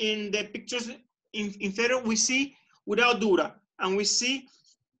the pictures inferior we see without dura, and we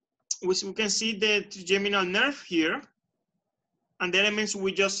can see the trigeminal nerve here, and the elements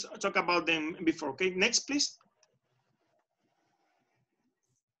we just talked about them before. Okay, next, please.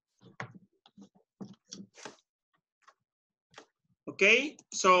 Okay,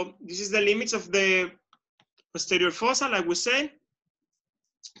 so this is the limits of the posterior fossa, like we said,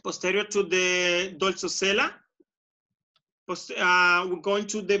 posterior to the dorsocella. We're going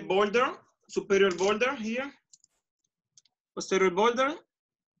to the border, superior border here, posterior border,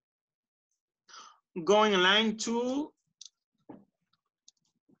 going in line to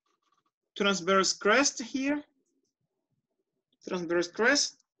transverse crest here, transverse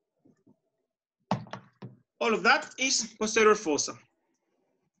crest. All of that is posterior fossa.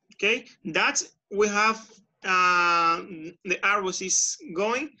 Okay, that we have the arrows is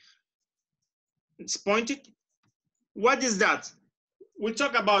going, it's pointed. What is that? We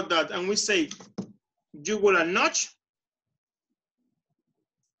talk about that and we say jugular notch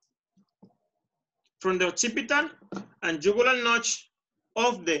from the occipital and jugular notch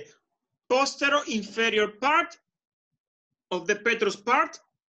of the posterior inferior part of the petrous part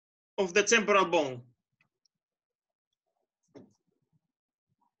of the temporal bone.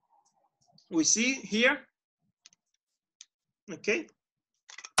 We see here, okay?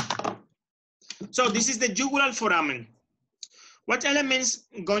 So this is the jugular foramen. What elements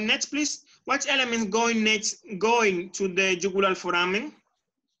go next, please? What elements going next, going to the jugular foramen?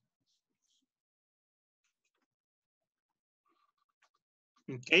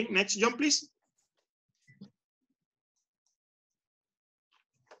 Okay, next, John, please.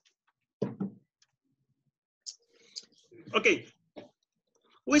 Okay,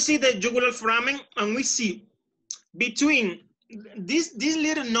 we see the jugular foramen, and we see between this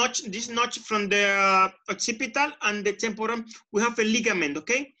little notch, this notch from the occipital and the temporal, we have a ligament,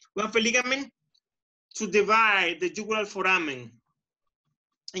 okay? We have a ligament to divide the jugular foramen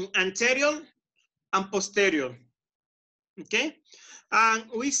in anterior and posterior, okay? And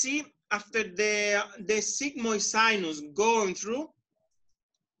we see after the sigmoid sinus going through,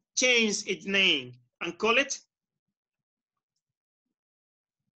 change its name and call it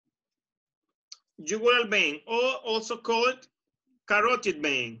jugular vein, or also called carotid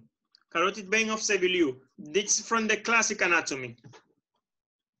vein of Sevilieu. This is from the classic anatomy.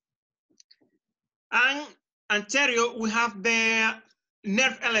 And anterior, we have the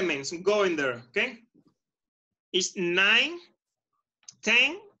nerve elements going there, okay? It's 9,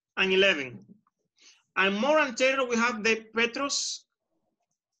 10, and 11. And more anterior, we have the petrous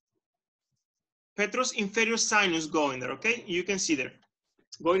inferior sinus going there, okay? You can see there.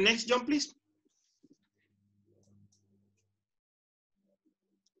 Going next, John, please.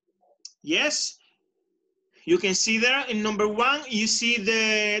 Yes, you can see there in number 1, you see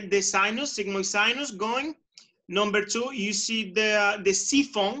the sinus, sigmoid sinus going. Number 2, you see the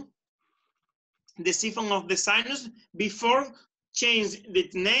siphon of the sinus before change the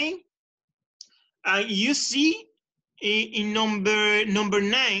name. You see in number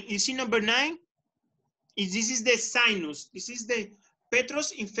 9, you see number 9, this is the sinus. This is the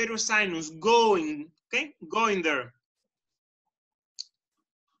petrous inferior sinus going, okay, going there.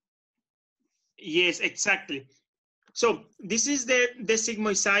 Yes, exactly. So this is the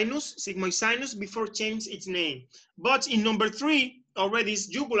sigmoid sinus before change its name. But in number 3, already is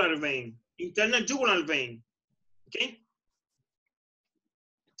jugular vein, internal jugular vein, okay?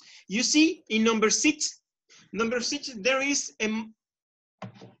 You see in number 6, there is a,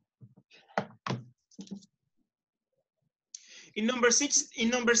 in number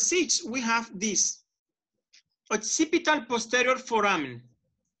six, we have this occipital posterior foramen.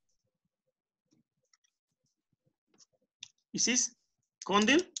 This is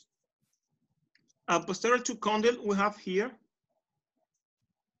condyle Posterior to condyle, we have here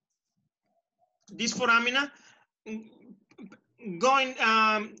this foramina going,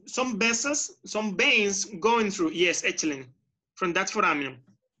 some vessels, some veins going through. Yes, excellent. From that foramen.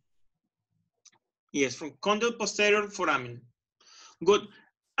 Yes, from condyle posterior foramen. Good.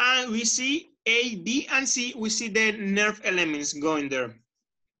 And we see A, B, and C. We see the nerve elements going there.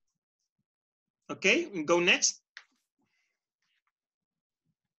 Okay, go next.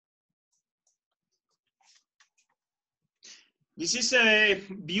 This is a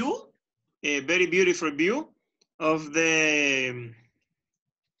view, a very beautiful view of the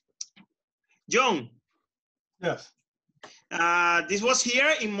John. Yes. This was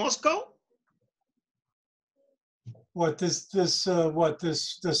here in Moscow. What this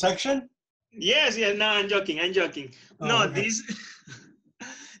section? Yes, yes. No, I'm joking. I'm joking. Oh, No, okay.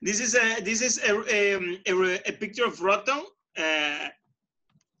 this is a picture of Rotten.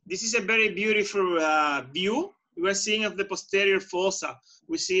 This is a very beautiful view we are seeing of the posterior fossa.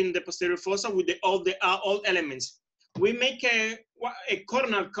 We're seeing the posterior fossa with all elements. We make a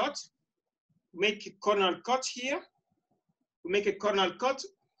corner cut. Make a corner cut here. We make a corner cut,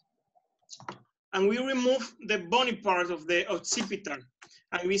 and we remove the bony part of the occipital,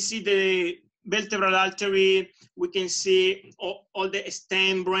 and we see the vertebral artery. We can see all the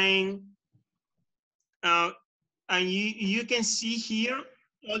stem brain, and you can see here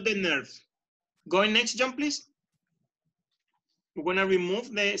all the nerves. Going next, John, please. We're gonna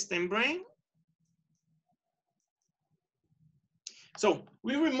remove the stem brain. So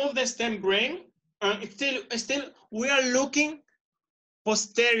we remove the stem brain, and still we are looking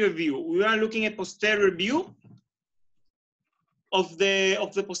posterior view. We are looking at posterior view of the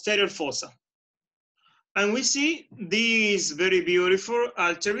posterior fossa. And we see this very beautiful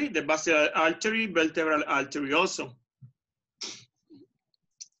artery, the basilar artery, vertebral artery also.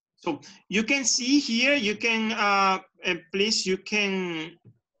 So you can see here, you can, please, you can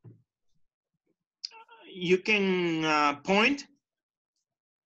point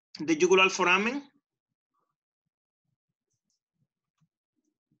the jugular foramen.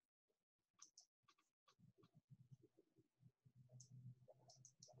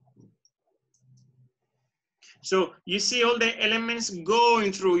 So you see all the elements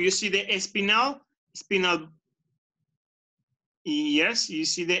going through. You see the spinal, yes, you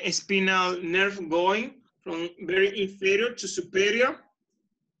see the spinal nerve going from very inferior to superior.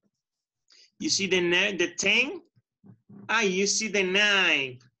 You see the 10, you see the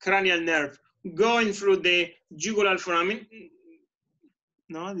 9 cranial nerve going through the jugular foramen.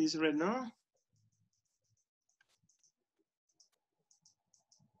 No, this is red, no.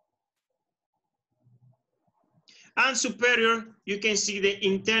 And superior, you can see the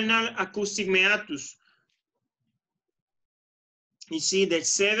internal acoustic meatus. You see the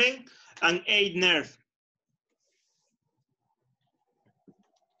 7 and 8 nerve.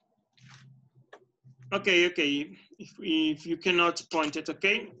 Okay, okay. If you cannot point it,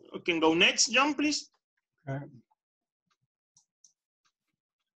 okay. We can go next, John, please. Okay.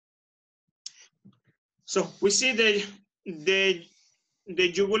 So we see the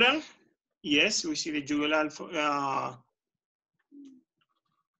jugular. Yes, we see the jugular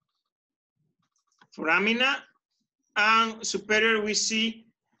foramina, and superior we see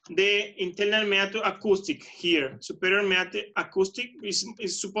the internal meatoacoustic here. Superior meatoacoustic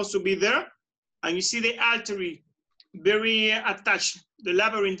is supposed to be there, and you see the artery very attached, the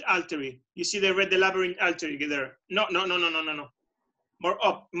labyrinth artery. You see the labyrinth artery there. No. More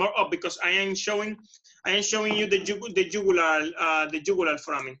up, because I am showing you the jugular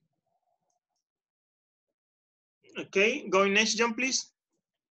foramen. Okay, going next, John, please.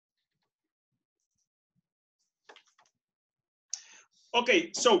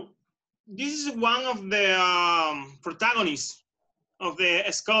 Okay, so this is one of the protagonists of the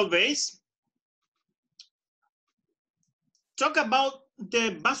skull base. Talk about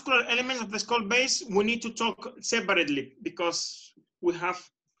the vascular elements of the skull base. We need to talk separately because we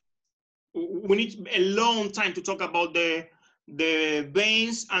need a long time to talk about the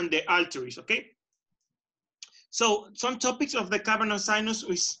veins and the arteries, okay? So some topics of the cavernous sinus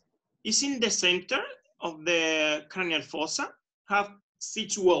is in the center of the cranial fossa, have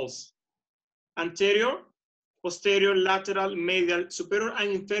 6 walls: anterior, posterior, lateral, medial, superior, and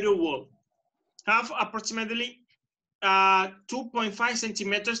inferior wall. Have approximately 2.5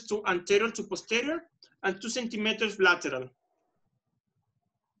 centimeters to anterior to posterior and 2 centimeters lateral.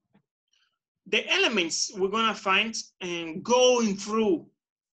 The elements we're gonna find going through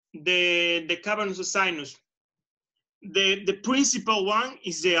the cavernous sinus. The principal one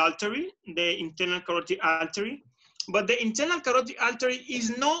is the artery, the internal carotid artery, but the internal carotid artery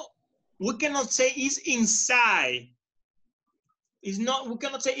is not we cannot say it's inside. It's not, we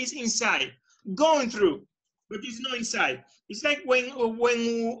cannot say it's inside. Going through, but it's not inside. It's like when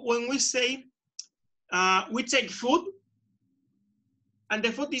we say we take food, and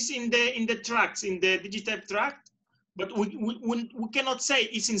the food is in the tracts, in the digital tract, but we cannot say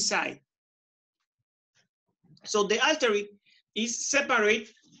it's inside. So the artery is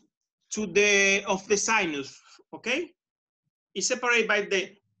separate to the sinus, okay? It's separated by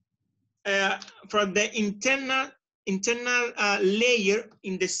the from the internal layer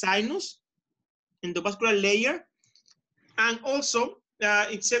in the sinus, in the vascular layer, and also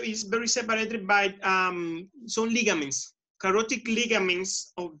it's very separated by some ligaments, carotid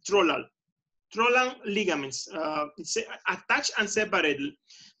ligaments of Trollal ligaments. It's attached and separated,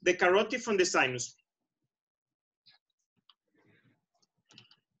 the carotid from the sinus.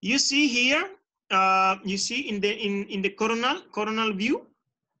 You see here, you see in the coronal view.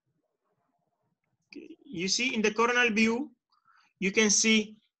 You see in the coronal view, you can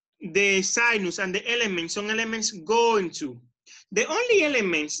see the sinus and the elements, some elements going to. The only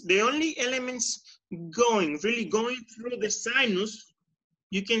elements going through the sinus,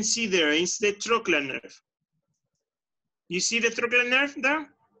 you can see there is the trochlear nerve. You see the trochlear nerve there?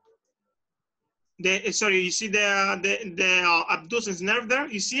 You see the abducens nerve there?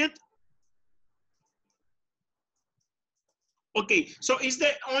 You see it? Okay, so it's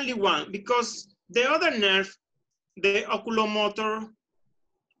the only one, because the other nerve, the oculomotor,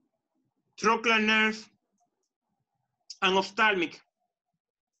 trochlear nerve, and ophthalmic,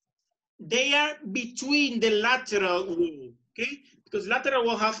 they are between the lateral wall, okay? Because lateral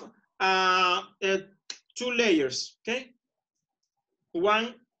wall have 2 layers, okay?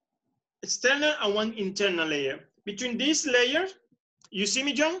 One external and one internal layer. Between these layers, you see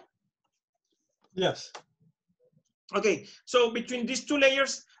me, John? Yes. Okay, so between these 2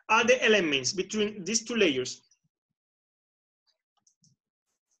 layers are the elements, between these 2 layers.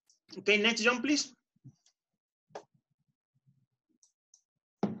 Okay, next, John, please.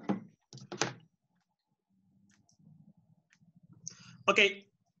 Okay,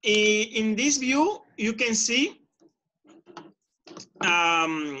 in this view, you can see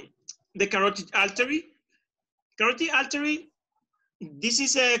the carotid artery. Carotid artery, this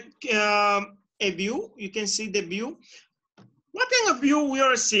is a view. You can see the view. What kind of view we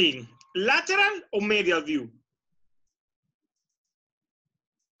are seeing? Lateral or medial view?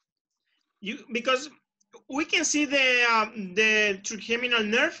 Because we can see the trigeminal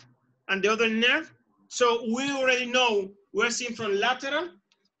nerve and the other nerve. So we already know we're seeing from lateral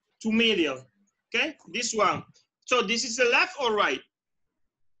to medial, okay? This one. So this is the left or right?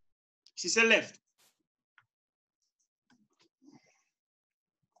 This is the left.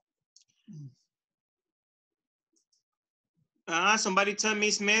 Somebody tell me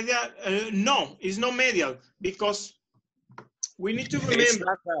it's medial. No, it's not medial, because we need to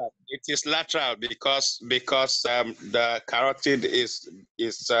remember. It is lateral because the carotid is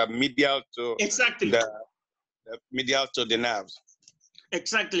medial to exactly the medial to the nerves.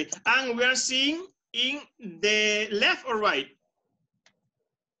 Exactly, and we are seeing in the left or right.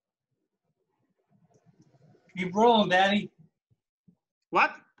 Keep rolling, Daddy.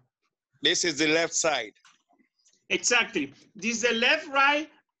 What? This is the left side. Exactly. This is the left, right,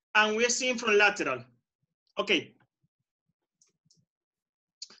 and we're seeing from lateral. Okay.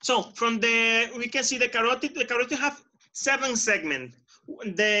 So from we can see the carotid. The carotid have 7 segments.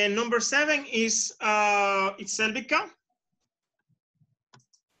 The number 7 is it's cervical.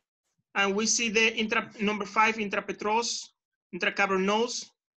 And we see the number 5, intrapetrous, intracavernous,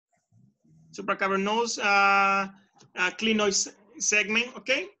 supracavernous, clinoid segment,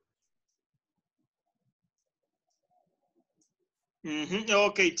 okay?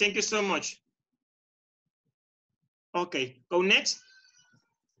 Okay, thank you so much. Okay, go next.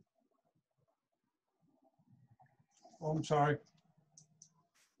 Oh, I'm sorry.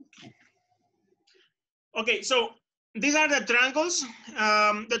 Okay, so these are the triangles.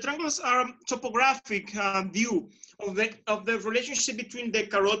 The triangles are topographic view of the relationship between the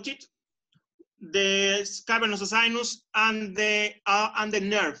carotid, the cavernous sinus, and the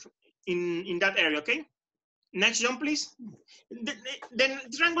nerve in that area. Okay. Next, John, please. The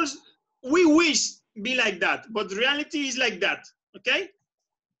triangles we wish be like that, but the reality is like that. Okay.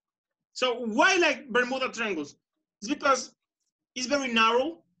 So why like Bermuda triangles? It's because it's very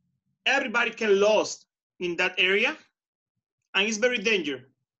narrow. Everybody can lose in that area, and it's very dangerous.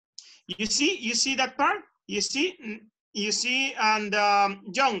 You see that part? You see, and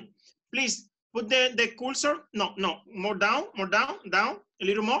John, please put the cursor. No, more down, down, a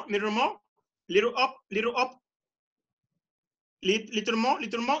little more, little up. Little more.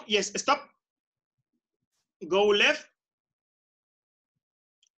 Yes, stop. Go left.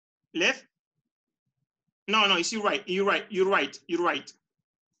 Left. No, it's you're right. You're right.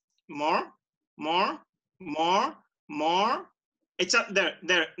 More. It's up there.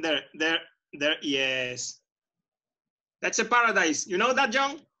 Yes. That's a paradise. You know that,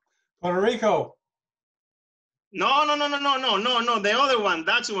 John? Puerto Rico. No. The other one.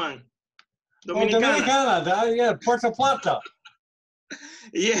 That's one. Dominicana. Dominicana. Yeah, Puerto Plata.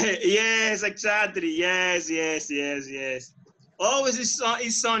 Yeah. Yes. Exactly. Yes. Always is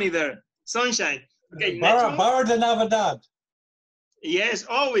sunny there. Sunshine. Okay. Next one. Barra de Navidad. Yes.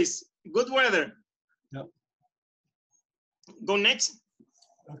 Always good weather. Yep. Go next.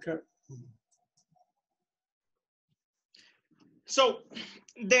 Okay. So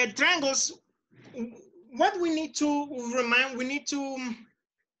the triangles, what we need to remind, we need to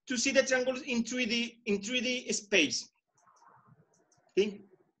see the triangles in 3D space. Okay.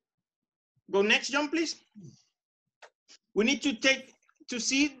 Go next, John, please. We need to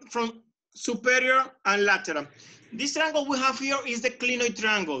see from superior and lateral. This triangle we have here is the clinoid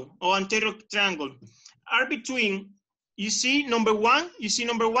triangle or anterior triangle. Are between, you see number one?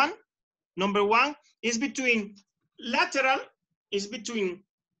 Number one is between lateral, is between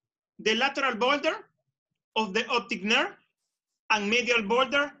the lateral border of the optic nerve and medial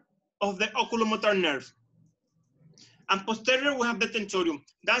border of the oculomotor nerve. And posterior, we have the tentorium.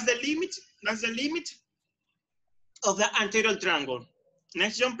 That's the limit of the anterior triangle.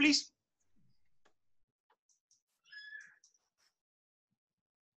 Next, John, please.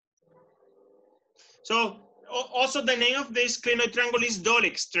 So also the name of this clinoid triangle is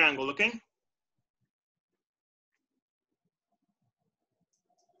Döhlig's triangle, okay?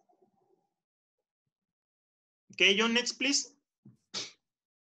 Okay, John, next, please.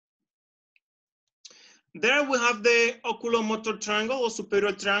 There we have the oculomotor triangle or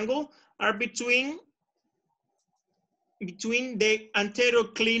superior triangle are between the anterior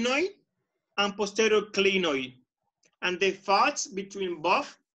clinoid and posterior clinoid. And the faults between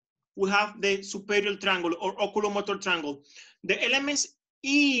both, we have the superior triangle or oculomotor triangle. The elements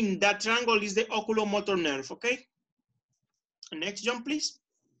in that triangle is the oculomotor nerve, okay? Next, John, please.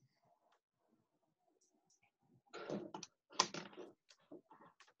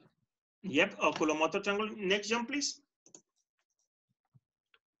 Yep, oculomotor triangle. Next, John, please.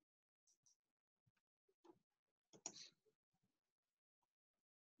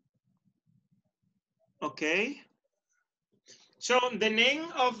 Okay. So the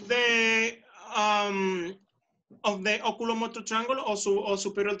name of the oculomotor triangle also or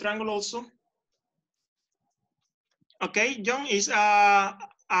superior triangle also. Okay, John, is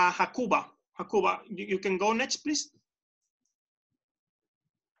Hakuba. You can go next, please.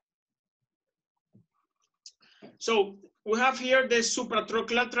 So we have here the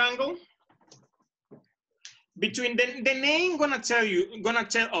supratrochlear triangle. Between the name gonna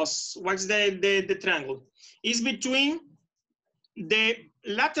tell us what's the triangle. Is between the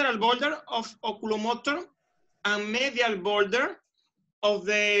lateral border of oculomotor and medial border of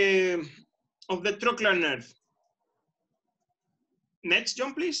the trochlear nerve. Next,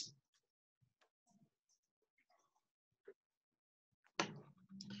 John, please.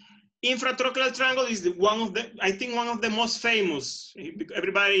 Infratrochlear triangle is one of the most famous.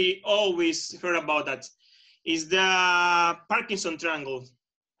 Everybody always heard about that. Is the Parkinson triangle.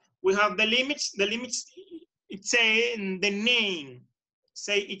 We have the limits. The limits, it say the name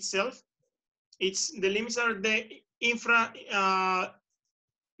say itself. The limits are the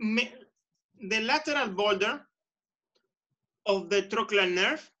the lateral border of the trochlear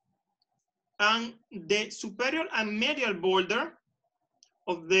nerve and the superior and medial border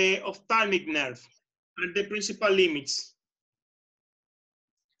of the ophthalmic nerve are the principal limits.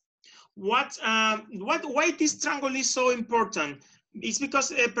 Why this triangle is so important? It's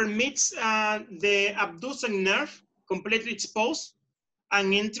because it permits the abducent nerve completely exposed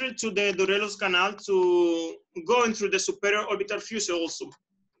and enter to the Dorellos canal to go into the superior orbital fusel also.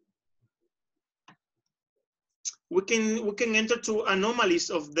 We can enter to anomalies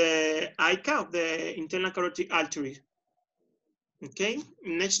of the ICA, of the internal carotid artery. Okay,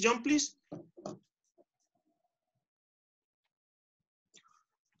 next, John, please.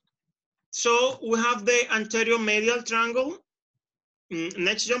 So we have the anterior medial triangle.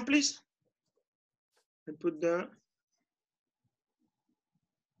 Next, John, please. I put the.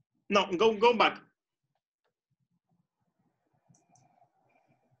 No, go back.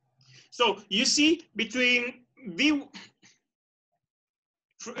 So you see between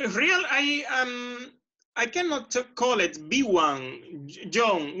I cannot call it V1.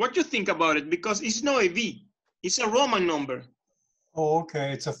 John, what do you think about it? Because it's not a V, it's a Roman number. Oh,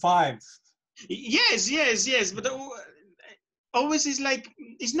 okay. It's a 5. Yes, but always is like,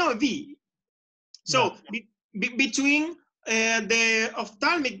 it's not a V. So between the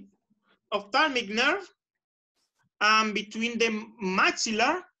ophthalmic nerve and between the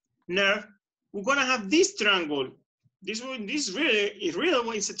maxillar nerve, we're gonna have this triangle. This really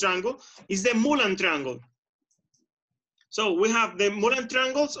is a triangle. Is the Mullen triangle. So we have the Mullen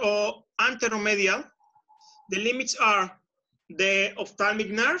triangles or anteromedial. The limits are the ophthalmic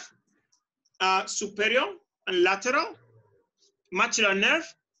nerve, superior and lateral, maxillar nerve,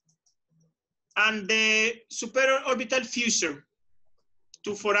 and the superior orbital fissure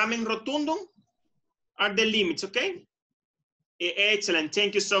to foramen rotundum are the limits, okay? Excellent,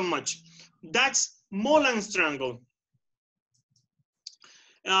 thank you so much. That's Mullen's triangle.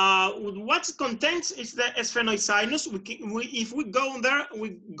 What it contains is the sphenoid sinus. If we go there,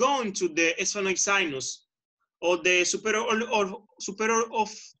 we go into the sphenoid sinus or the superior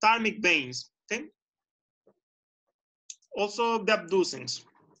ophthalmic veins, okay? Also the abducens,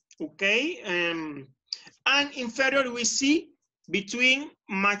 okay? And inferior we see between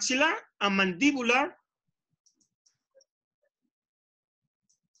maxillar and mandibular.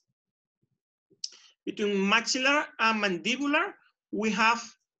 Between maxillar and mandibular, we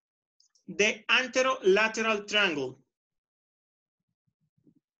have the anterolateral triangle.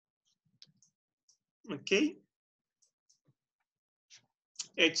 Okay.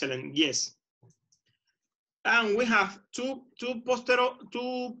 Excellent, yes. And we have two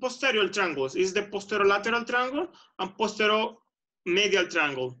posterior triangles. Is the posterolateral triangle and posteromedial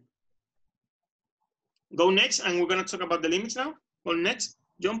triangle. Go next, and we're gonna talk about the limits now. Go next,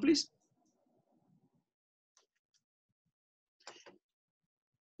 John, please.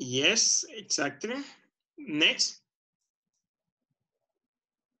 Yes, exactly. Next.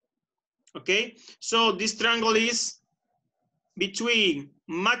 Okay, so this triangle is between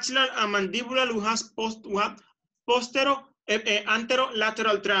maxillar and mandibular. We have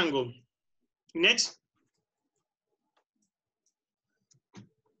anterolateral triangle. Next.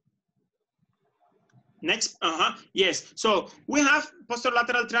 Next, yes. So we have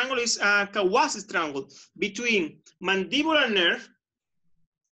posterolateral triangle is Kawasi's triangle between mandibular nerve,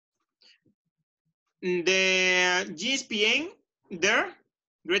 the GSPN there,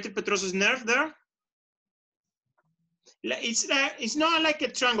 greater petrosus nerve there. It's not like a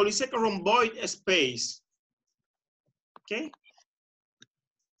triangle, it's like a rhomboid space. Okay.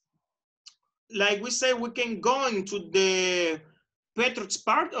 Like we say, we can go into the petrous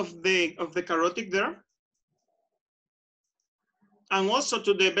part of the carotid there, and also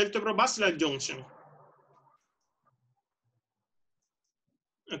to the vertebrobasilar junction.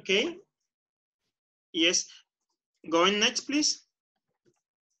 Okay. Yes. Going next, please.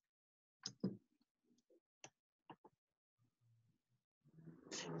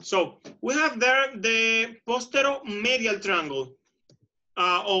 So we have there the posteromedial triangle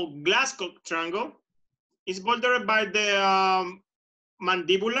or Glasgow triangle. It's bordered by the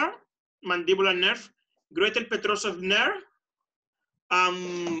mandibular nerve, greater petrosal nerve,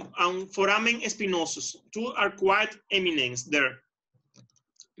 and foramen spinosus. Two are quite eminent there.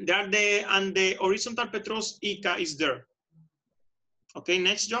 And the horizontal petros Ica is there. Okay,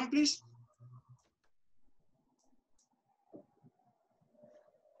 next, John, please.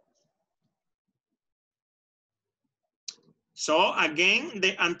 So again,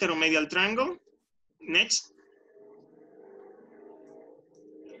 the anteromedial triangle. Next.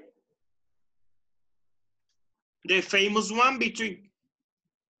 The famous one between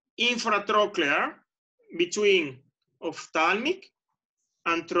infratrochlear, between ophthalmic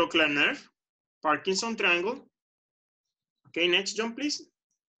and trochlear nerve, Parkinson triangle. Okay, next, John, please.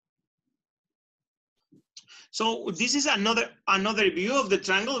 So this is another view of the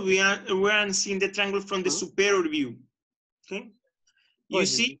triangle. We are seeing the triangle from the superior view. Okay, you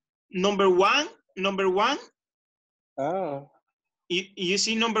see number one. You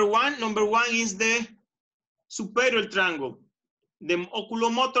see number one. Number one is the superior triangle. The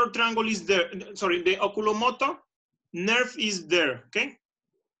oculomotor triangle is there. Sorry, the oculomotor nerve is there. Okay.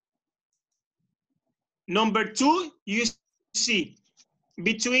 Number two, you see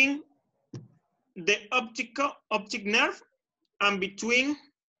between the optic nerve and between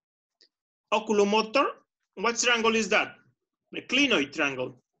oculomotor. What triangle is that? The clinoid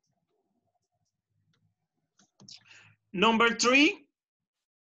triangle. Number three,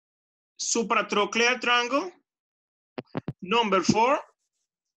 supratrochlear triangle. Number four,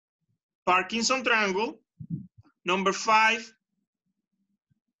 Parkinson triangle. Number five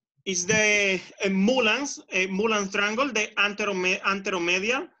is the Mullen's triangle, the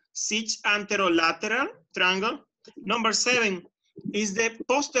anteromedial, 6 anterolateral triangle. Number seven, is the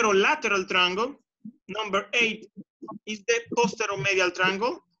posterolateral triangle. Number 8 is the posteromedial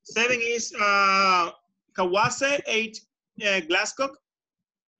triangle. 7 is Kawase, 8 Glasgow.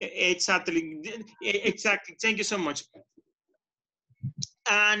 Exactly. Thank you so much.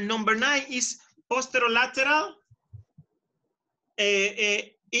 And number 9 is posterolateral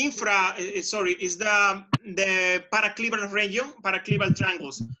is the paracleval region, paracleval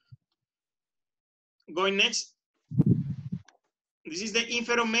triangles. Going next. This is the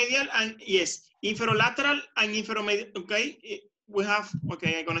inferomedial and yes, inferolateral and inferomedial. Okay, we have,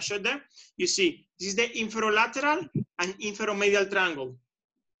 okay, I'm gonna show them. You see, this is the inferolateral and inferomedial triangle.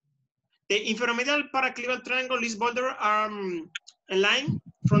 The inferomedial paracleval triangle is bordered a line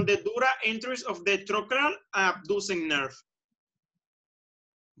from the dura entries of the trochlear abducing nerve.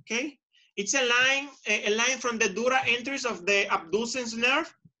 Okay, it's a line from the dura entries of the abducens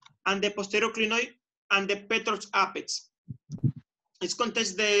nerve and the posterior clinoid and the petrous apex. It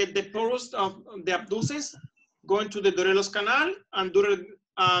contains the porus of the abducens going to the Dorellos canal and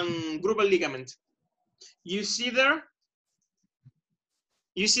Grubel ligament. You see there,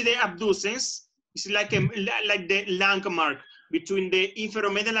 you see the abducens. It's like the landmark between the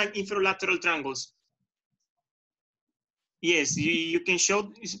inferomedial and inferolateral triangles. Yes, you can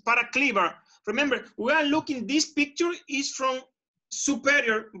show it's paraclevar. Remember, we are looking. This picture is from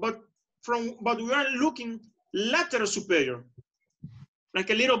superior, but we are looking lateral superior, like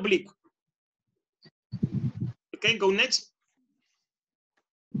a little oblique. Okay, go next.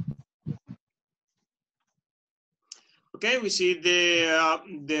 Okay, we see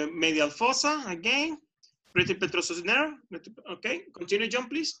the medial fossa again, retropetrosus nerve. Okay, continue, John,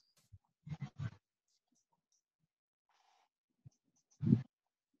 please.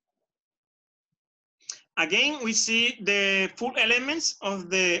 Again, we see the full elements of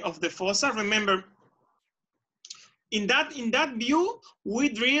the fossa. Remember, in that view, we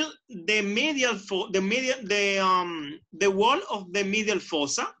drill the wall of the medial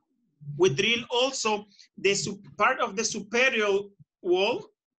fossa. We drill also the part of the superior wall,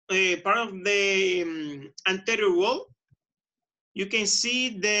 part of the anterior wall. You can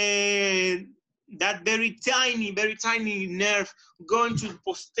see that very tiny nerve going to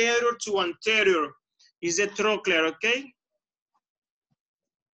posterior to anterior is the trochlear. Okay,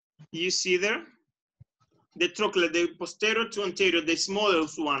 you see there the trochlear, the posterior to anterior, the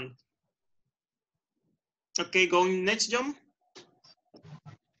smallest one. Okay, going next, John.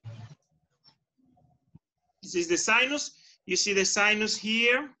 This is the sinus. You see the sinus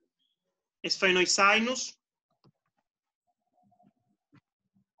here, sphenoid sinus.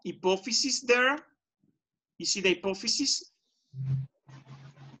 Hypophysis there. You see the hypophysis.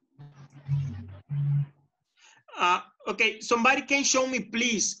 Okay, somebody can show me,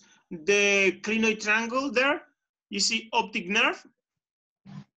 please, the clinoid triangle there. You see optic nerve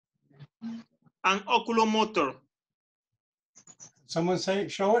and oculomotor. Someone say,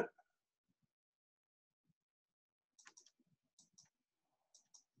 show it.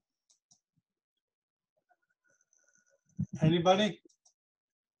 Anybody?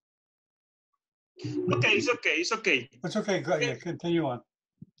 Okay, it's okay, it's okay. It's okay, go ahead, continue on.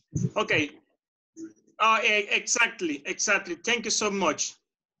 Okay, exactly. Thank you so much.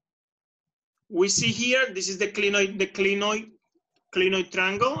 We see here, this is the clinoid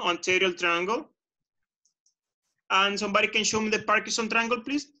triangle, anterior triangle. And somebody can show me the Parkinson triangle,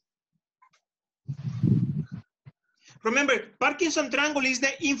 please? Remember, Parkinson triangle is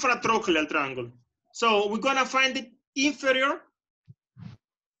the infratrochlear triangle. So we're gonna find it inferior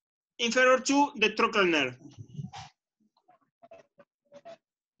to the trochlear nerve.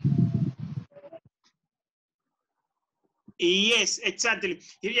 Yes, exactly.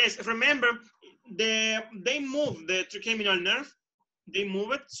 Yes, remember, they move the trigeminal nerve. They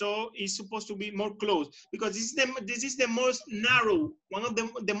move it, so it's supposed to be more close because this is the most narrow, one of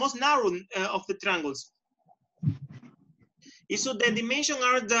the most narrow of the triangles. So the dimensions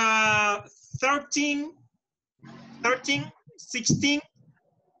are the 13, 16,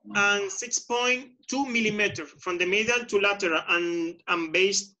 and 6.2 millimeter from the medial to lateral and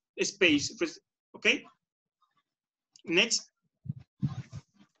base space. Okay. Next.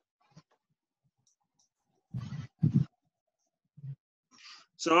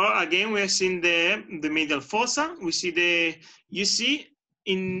 So again, we're seeing the medial fossa. We see you see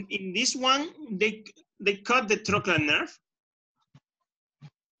in this one, they cut the trochlear nerve.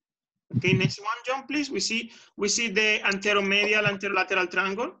 Okay, next one, John, please. We see the anteromedial, anterolateral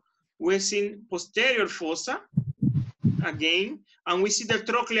triangle. We're seeing posterior fossa again, and we see the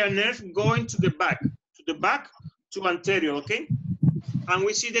trochlear nerve going to the back to anterior, okay? And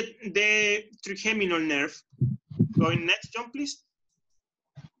we see the trigeminal nerve Going next, John, please.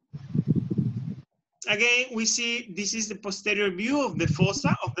 Again, we see this is the posterior view of the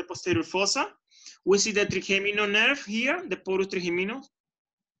fossa, of the posterior fossa. We see the trigeminal nerve here, the porus trigeminus,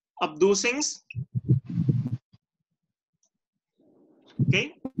 abducens.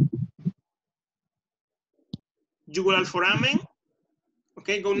 Okay. Jugular foramen.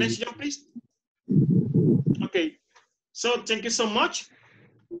 Okay, go next, John, please. Okay. So thank you so much.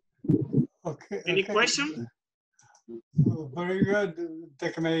 Okay. Any okay. question? Very good.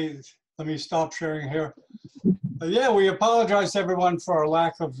 Let me stop sharing here. Yeah, we apologize to everyone for our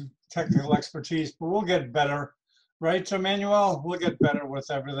lack of technical expertise, but we'll get better. Right, so Manuel? We'll get better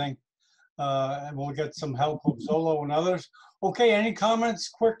with everything. And we'll get some help of Zolo and others. Okay, any comments?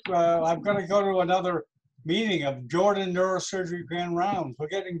 Quick, I'm going to go to another meeting of Jordan Neurosurgery Grand Rounds. We're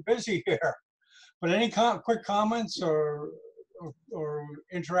getting busy here. But any quick comments or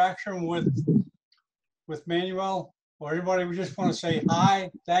interaction with Manuel? Or anybody we just want to say hi,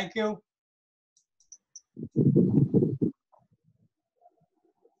 thank you?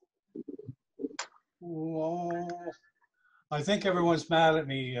 Whoa. I think everyone's mad at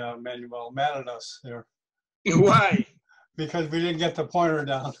me, Manuel, mad at us here. Why? Because we didn't get the pointer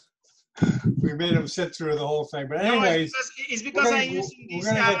down. We made him sit through the whole thing. But anyways, no, it's because I'm using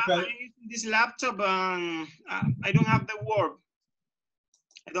this laptop. I don't have the word.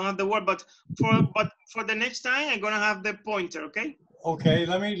 I don't have the word, but for the next time, I'm gonna have the pointer. Okay. Okay.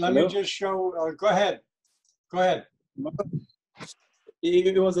 Let me just show. Go ahead. Go ahead.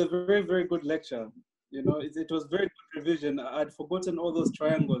 It was a very, very good lecture. You know, it was very good revision. I'd forgotten all those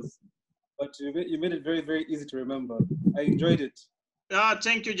triangles, but you made it very, very easy to remember. I enjoyed it.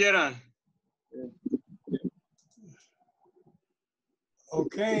 Thank you, Gerard. Yeah.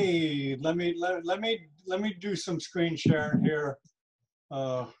 Okay. Let me do some screen sharing here.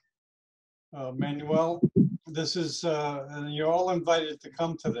 Manuel, this is, and you're all invited to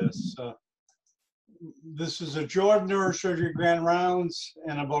come to this. This is a Jordan Neurosurgery Grand Rounds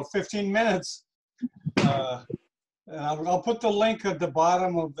in about 15 minutes. And I'll put the link at the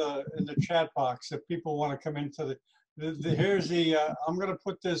bottom of in the chat box if people want to come into here's the, I'm going to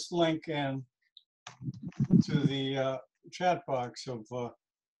put this link in to the chat box of,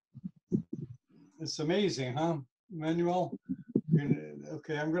 it's amazing, huh, Manuel?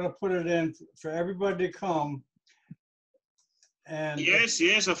 Okay, I'm going to put it in for everybody to come. And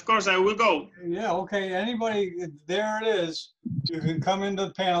yes, of course, I will go. Yeah, okay, anybody, there it is. You can come into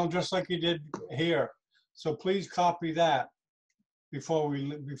the panel just like you did here. So please copy that before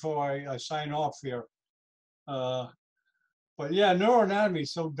I sign off here. But yeah, neuroanatomy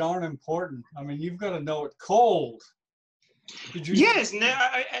is so darn important. I mean, you've got to know it cold. Did you? Yes,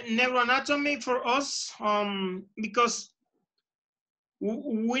 neuroanatomy for us, because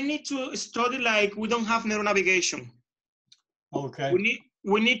we need to study like we don't have neuronavigation. Okay.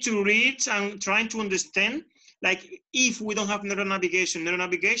 We need to read and try to understand, like if we don't have neuronavigation.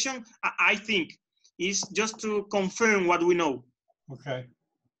 Neuronavigation, I think, is just to confirm what we know. Okay.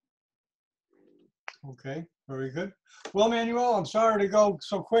 Okay, very good. Well, Manuel, I'm sorry to go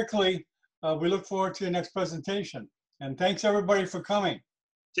so quickly. We look forward to your next presentation. And thanks everybody for coming.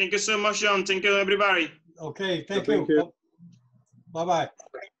 Thank you so much, John. Thank you, everybody. Okay, thank you. Bye-bye.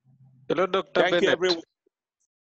 Hello, Dr. Thank you, Bennett. everyone.